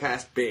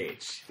broke-ass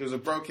bitch. He was a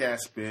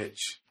broke-ass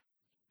bitch.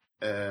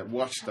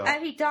 Washed up.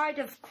 And he died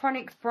of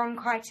chronic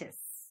bronchitis.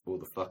 All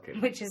the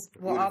fucking... Which is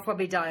what I'll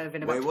probably die of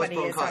in about 20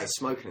 years. What's bronchitis?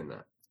 Smoking in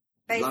that?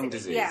 Lung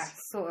disease. Yeah,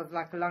 sort of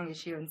like a lung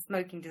issue, and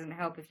smoking doesn't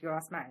help if you're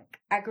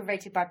asthmatic.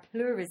 Aggravated by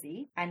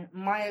pleurisy and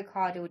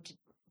myocardial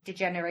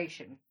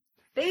degeneration.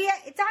 But he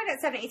died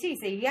at 72,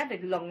 so he had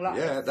a long life.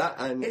 Yeah,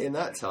 in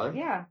that time.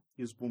 Yeah.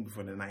 He was born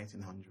before the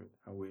 1900.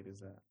 How weird is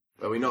that?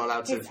 Are we not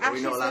allowed to? His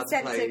ashes were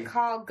sent to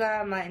Carl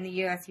Germer in the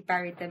US. He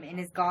buried them in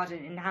his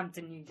garden in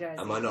Hampton, New Jersey.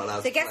 Am I not allowed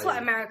to? So guess what,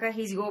 America?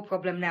 He's your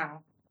problem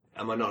now.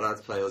 Am I not allowed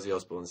to play Ozzy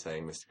Osbourne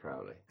saying Mr.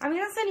 Crowley? I mean,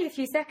 that's only a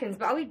few seconds,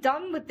 but are we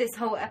done with this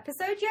whole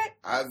episode yet?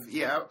 I've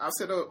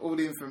said all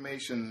the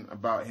information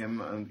about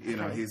him, and you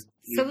know,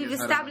 So we've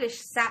established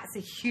Sat's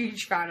a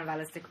huge fan of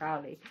Aleister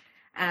Crowley,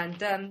 and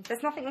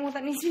there's nothing more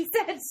that needs to be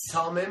said.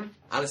 Tom him,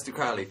 Aleister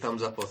Crowley,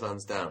 thumbs up or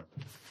thumbs down?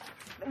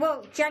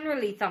 Well,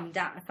 generally thumbs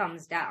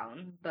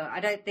down, but I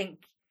don't think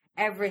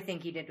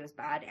everything he did was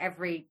bad.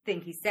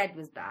 Everything he said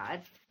was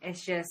bad.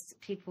 It's just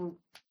people...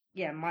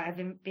 Yeah, might have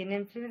been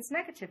influenced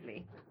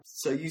negatively.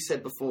 So you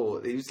said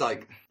before, he was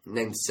like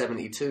named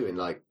 72 in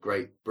like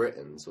Great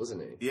Britain's,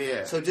 wasn't he?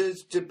 Yeah. So do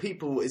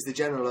people, is the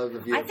general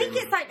overview I think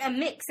it's like a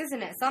mix,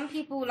 isn't it? Some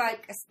people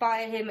like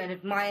aspire him and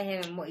admire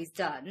him and what he's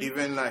done.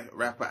 Even like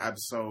rapper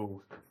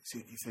Ab-Soul,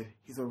 he said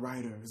he's a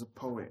writer, he's a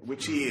poet,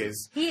 which he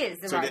is. He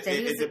is a writer.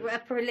 He's a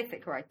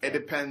prolific writer. It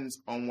depends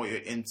on what you're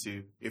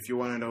into. If you're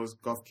one of those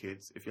goth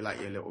kids, if you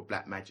like your little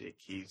black magic,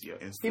 he's your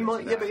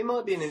inspiration. But he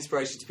might be an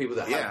inspiration to people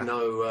that have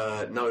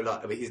no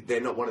like. I mean,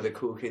 they're not one of the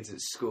cool kids at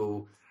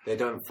school. They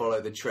don't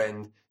follow the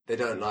trend. They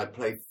don't like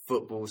play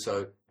football.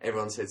 So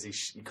everyone says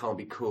you can't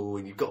be cool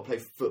and you've got to play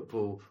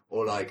football,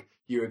 or like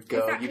you're a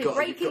girl. Exactly.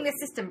 Breaking the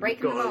system,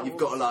 breaking the mold. You've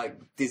got to like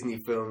Disney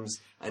films,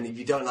 and if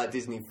you don't like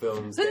Disney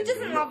films, who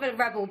doesn't love a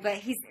rebel? But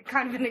he's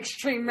kind of an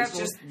extreme rebel.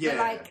 But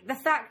like the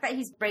fact that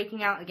he's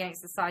breaking out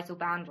against societal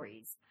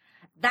boundaries.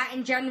 That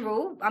in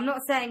general, I'm not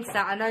saying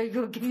that. I know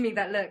you're giving me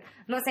that look.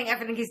 I'm not saying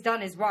everything he's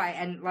done is right,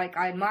 and like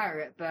I admire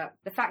it. But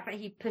the fact that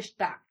he pushed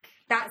back,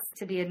 that's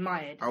to be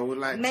admired. I would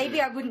like. Maybe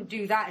I wouldn't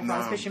do that if I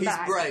was pushing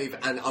back. He's brave,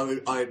 and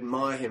I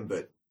admire him,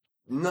 but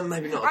no,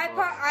 maybe not.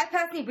 I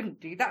personally wouldn't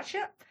do that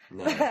shit.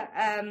 No.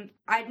 I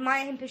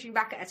admire him pushing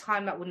back at a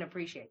time that wouldn't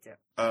appreciate it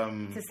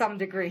to some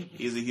degree.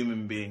 He's a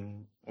human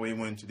being. What he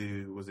wanted to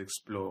do was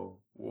explore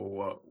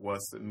what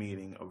was the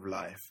meaning of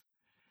life.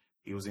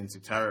 He was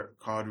into tarot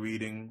card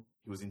reading.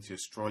 He was into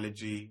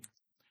astrology.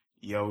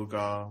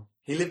 yoga.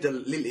 He lived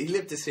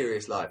a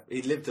serious life.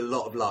 He lived a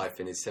lot of life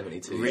in his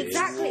 72 years.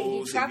 Exactly.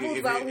 He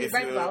travelled well, he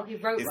read well, he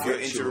wrote well. If you're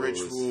into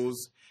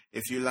rituals,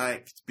 if you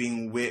liked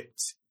being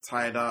whipped,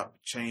 tied up,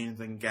 chained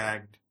and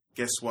gagged,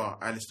 guess what?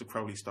 Aleister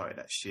Crowley started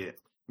that shit.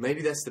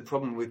 Maybe that's the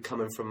problem with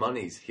coming from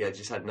monies. He had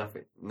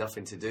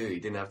nothing to do. He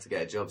didn't have to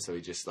get a job, so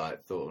he just thought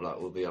of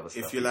all the other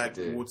stuff. If you like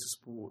water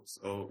sports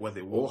or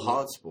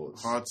hard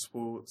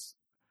sports,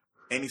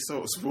 any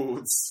sort of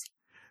sports,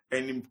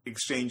 any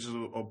exchange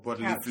of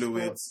bodily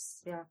fluids.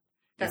 Sports. Yeah.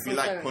 If you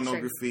like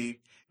pornography,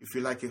 if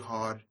you like it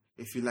hard,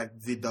 if you like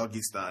the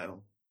doggy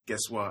style,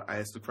 guess what?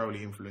 Aleister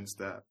Crowley influenced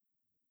that.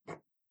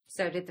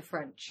 So did the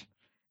French.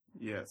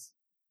 Yes.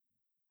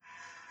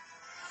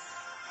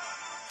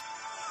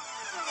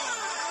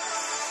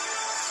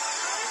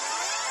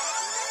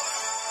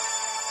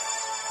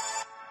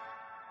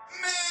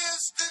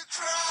 Mr.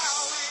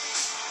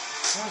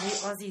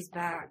 Crowley. Ozzy's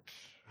back.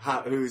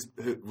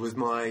 Was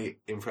my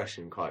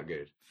impression quite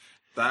good?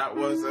 That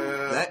was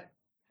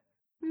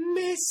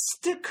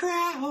Mr.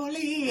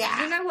 Crowley.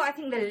 You know what I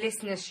think the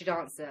listeners should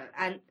answer?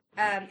 And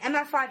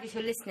MI5, if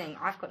you're listening,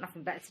 I've got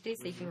nothing better to do,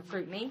 so you can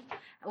recruit me.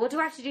 What do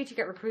I have to do to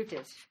get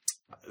recruited?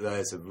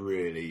 There's a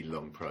really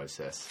long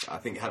process. I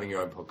think having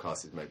your own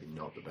podcast is maybe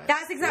not the best.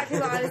 That's exactly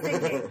what I was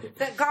thinking.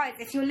 But guys,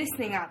 if you're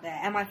listening out there,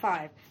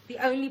 MI5, the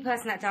only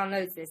person that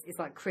downloads this is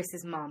like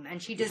Chris's mum,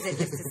 and she does it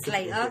just to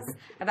slate us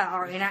about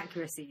our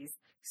inaccuracies.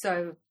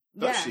 So,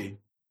 yeah. Does she?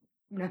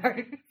 No.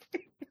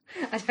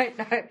 I don't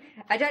know.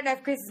 I don't know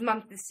if Chris's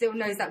mum still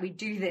knows that we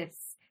do this.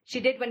 She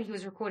did when he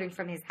was recording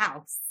from his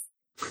house.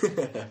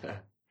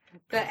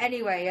 But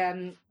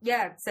anyway,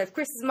 so if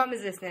Chris's mum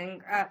is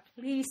listening,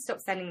 please stop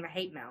sending the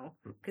hate mail,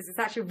 because it's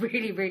actually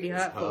really, really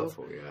hurtful. It's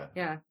hurtful, yeah.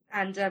 Yeah,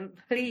 and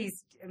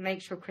please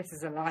make sure Chris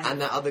is alive. And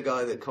that other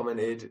guy that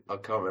commented, I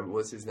can't remember,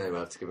 what's his name? I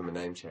have to give him a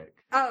name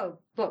check. Oh,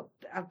 well,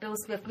 Bill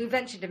Smith, we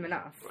mentioned him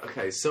enough.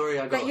 Okay, sorry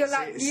I got... But you're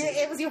like,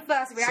 it was your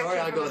first reaction. Sorry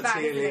I got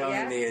Tia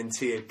Leone yeah? and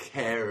Tia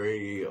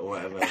Carey or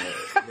whatever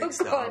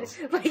mixed God. up.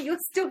 But you're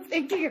still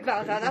thinking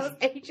about that. That was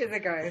ages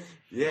ago.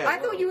 Yeah. I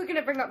thought you were going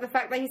to bring up the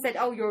fact that he said,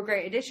 "Oh, you're a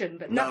great addition,"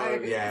 but no.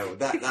 Yeah,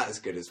 that's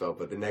good as well.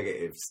 But the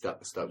negative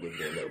stuck with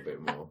me a little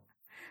bit more.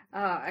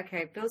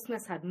 Okay. Bill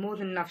Smith had more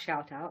than enough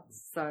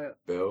shout-outs, so...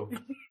 Bill,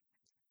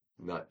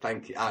 no,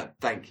 thank you.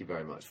 Thank you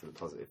very much for the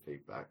positive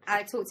feedback.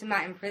 I talked to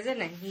Matt in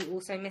prison, and he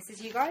also misses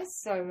you guys.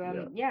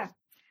 So yeah.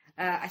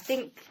 I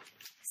think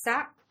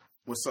Sat.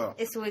 What's up?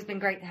 It's always been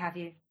great to have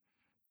you.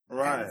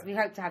 Right. We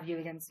hope to have you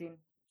again soon.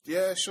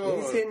 Yeah,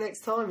 sure. He's here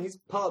next time. He's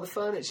part of the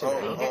furniture.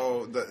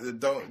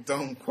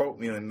 Don't quote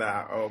me on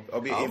that.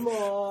 I'll be if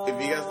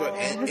you guys got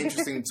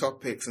interesting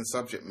topics and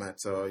subject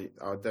matter,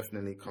 I'll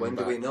definitely come. When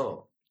back. do we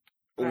not?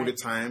 All the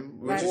time,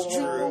 which Right. is You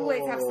true.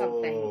 always have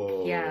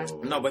something. Yeah.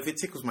 No, but if it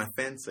tickles my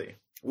fancy.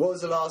 What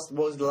was the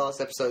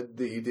last episode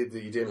that you did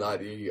that you didn't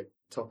like the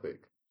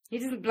topic? He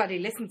doesn't bloody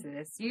listen to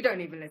this. You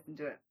don't even listen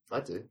to it.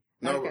 I do.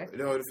 No, Okay.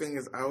 no. The thing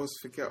is, I always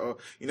forget.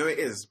 It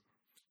is.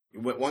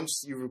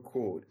 Once you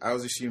record, I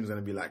always assume it's going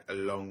to be like a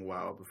long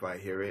while before I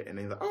hear it, and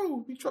then like,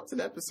 oh, we dropped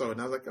an episode,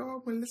 and I was like, oh, I'm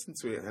going to listen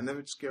to it. I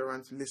never just get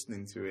around to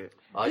listening to it.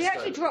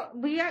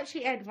 We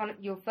actually aired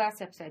your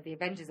first episode, the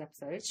Avengers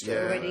episode,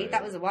 Yeah. already.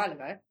 That was a while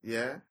ago.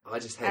 Yeah. I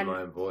just hate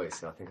my own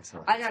voice. I think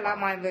I don't like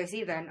my own voice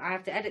either, and I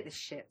have to edit this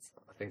shit.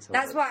 I think so.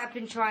 That's why I've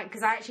been trying,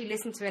 because I actually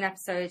listened to an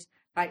episode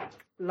like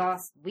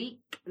last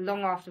week,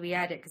 long after we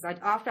aired it, because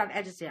after I've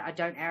edited it, I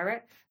don't air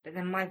it, but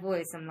then my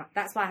voice, I'm like,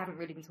 that's why I haven't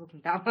really been talking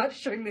that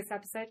much during this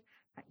episode.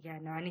 Like, yeah,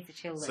 no, I need to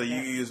chill. So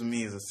you use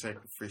me as a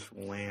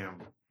sacrificial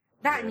lamb.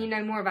 And you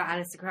know more about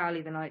Aleister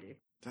Crowley than I do.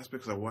 That's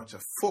because I watch a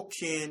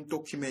fucking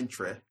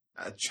documentary,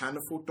 a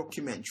Channel 4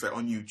 documentary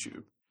on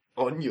YouTube.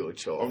 On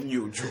YouTube. On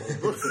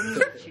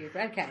YouTube.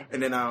 YouTube, okay.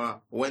 And then I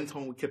went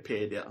on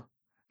Wikipedia,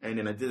 and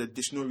then I did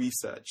additional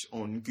research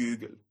on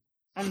Google.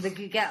 On the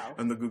Google.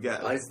 On the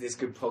Google. I did this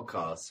good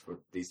podcast for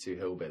these two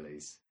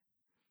hillbillies.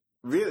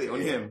 Really? On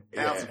him?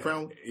 Aleister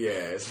Crowley? Yeah,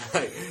 it's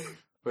like...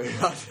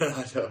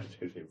 I don't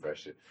do the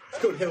impression.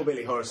 It's called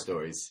Hillbilly Horror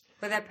Stories.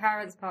 Were their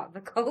parents part of the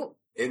cult?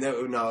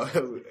 No,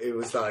 it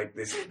was like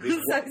this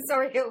I'm so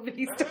sorry,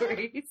 Hillbilly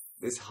Stories.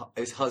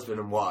 This husband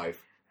and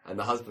wife, and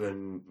the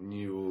husband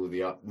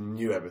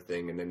knew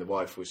everything, and then the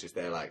wife was just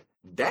there like,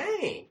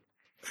 dang.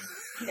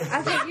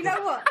 I think, you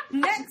know what?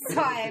 Next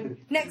time,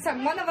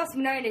 one of us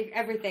will know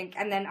everything,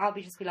 and then I'll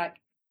be like,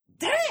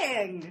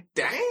 dang!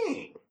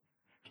 Dang!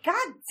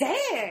 God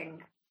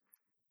dang!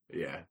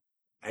 Yeah.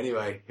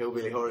 Anyway,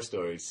 Hillbilly Horror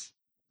Stories.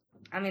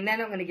 I mean, they're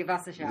not going to give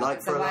us a shout.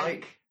 Like for a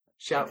like,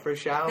 shout for a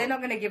shout. They're not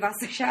going to give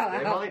us a shout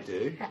out. They might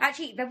do.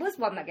 Actually, there was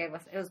one that gave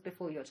us, it was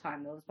before your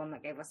time, there was one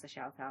that gave us a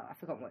shout out. I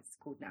forgot what it's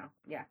called now.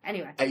 Yeah,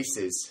 anyway.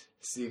 Aces.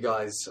 See you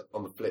guys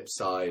on the flip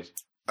side.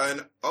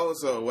 And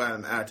also, when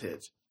I'm at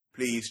it,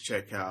 please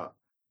check out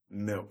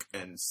Milk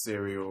and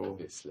Cereal.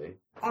 Obviously.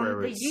 On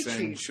We're the YouTube.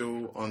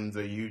 essential on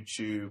the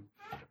YouTube.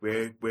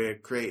 We're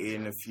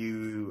creating a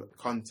few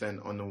content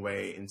on the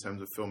way in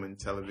terms of film and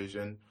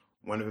television.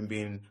 One of them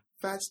being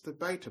That's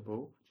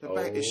debatable.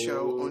 Debate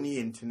show on the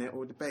internet,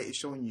 or debate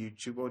show on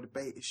YouTube, or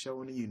debate show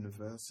on the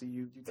universe. So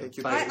you take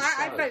your vote.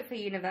 I vote for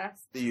universe.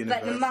 The universe.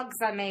 But the mugs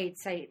I made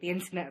say the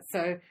internet,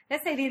 so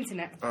let's say the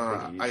internet.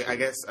 I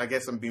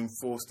guess I'm being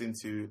forced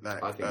into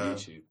like. I think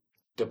YouTube.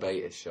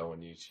 Debate show on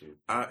YouTube.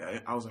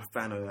 I was a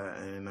fan of that,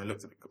 and I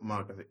looked at the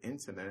mug as the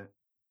internet.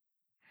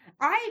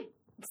 I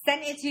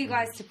sent it to you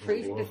guys to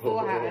proof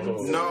beforehand.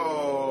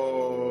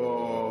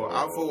 No,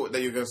 I thought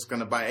that you were just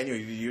gonna buy it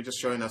anyway. You're just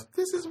showing us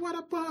this is what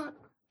I bought.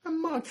 A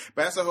mug.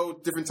 But that's a whole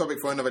different topic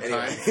for another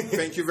time.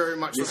 Thank you very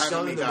much for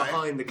having me, guys.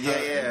 Behind the curtain.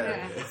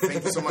 Yeah.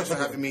 Thank you so much for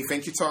having me.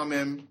 Thank you, Tom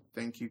M.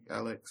 Thank you,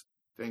 Alex.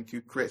 Thank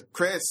you, Chris.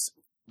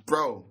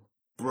 Bro.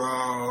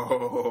 I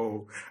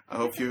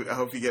hope you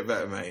get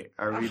better, mate.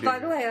 I really. By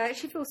the way, I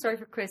actually feel sorry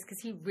for Chris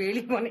because he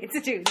really wanted to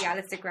do the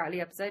Aleister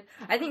Crowley episode.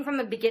 I think from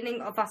the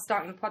beginning of us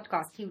starting the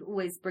podcast, he would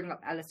always bring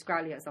up Aleister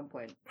Crowley at some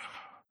point.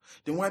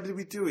 Then why did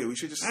we do it? We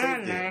should just I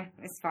don't know.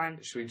 It's fine.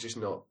 Should we just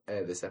not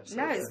air this episode?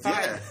 No, it's fine.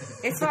 Yeah.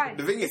 It's fine.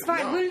 The thing is, it's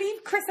fine. no. We'll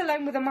leave Chris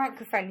alone with a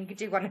microphone. He could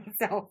do one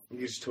himself. You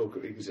could just talk.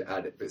 You could just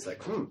add it, but it's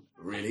like,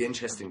 really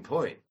interesting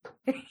point.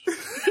 Yes.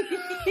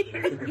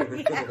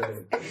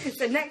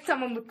 So next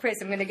time I'm with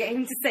Chris, I'm going to get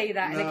him to say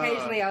that, and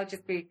occasionally I'll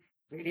just be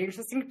really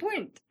interesting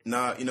point.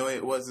 No, you know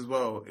it was as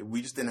well.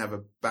 We just didn't have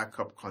a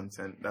backup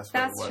content. That's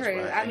what it was.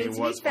 True. Right? I mean, and it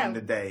was on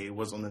the day. It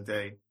was on the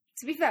day.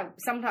 To be fair,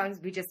 sometimes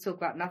we just talk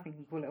about nothing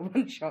and call it a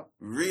one shot.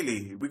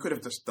 Really? We could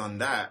have just done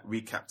that,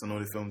 recapped on all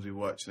the films we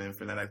watched and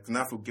everything like that. Because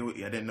now I feel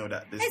guilty. I didn't know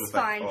that this was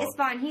fine. like... It's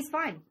fine. He's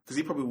fine. Because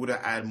he probably would have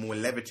added more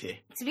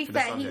levity. To be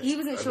fair, he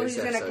wasn't sure he was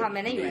going to come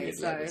anyway,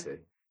 so... Levity.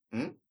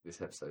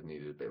 This episode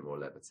needed a bit more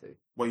levity.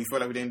 Well, you feel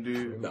like we didn't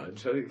do... No, I'm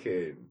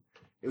joking.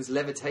 It was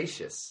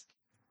levitatious.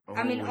 Oh,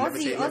 I mean,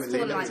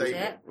 Osborne liked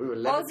it. We were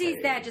levitating.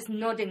 Ozzy's there just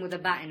nodding with a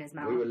bat in his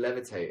mouth. We were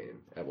levitating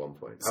at one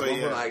point. So, at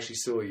one point I actually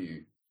saw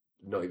you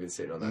not even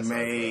sitting on that side.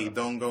 Mate,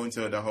 don't go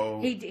into the whole...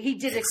 He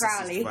did a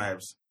Crowley.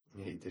 Vibes.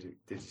 Yeah, he did.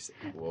 Did you say...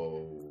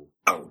 Whoa.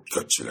 I'll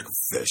cut you like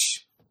a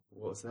fish.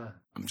 What's that?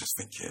 I'm just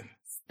thinking...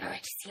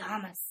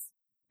 Spiritus.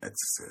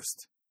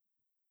 Exorcist.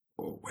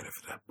 Or whatever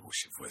that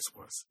bullshit voice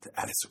was that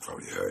Aleister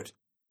Crowley heard.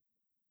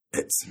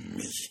 It's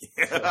me.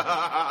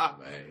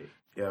 Mate.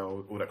 Yeah,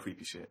 all that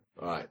creepy shit.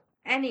 All right.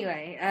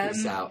 Anyway,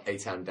 peace out,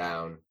 A-Town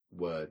down,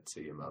 word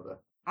to your mother.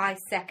 I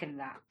second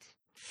that.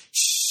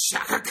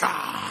 Shaka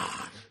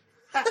Khan!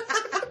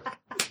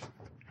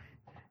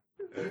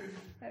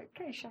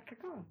 Okay, Shaka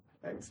Khan.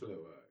 Excellent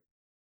work.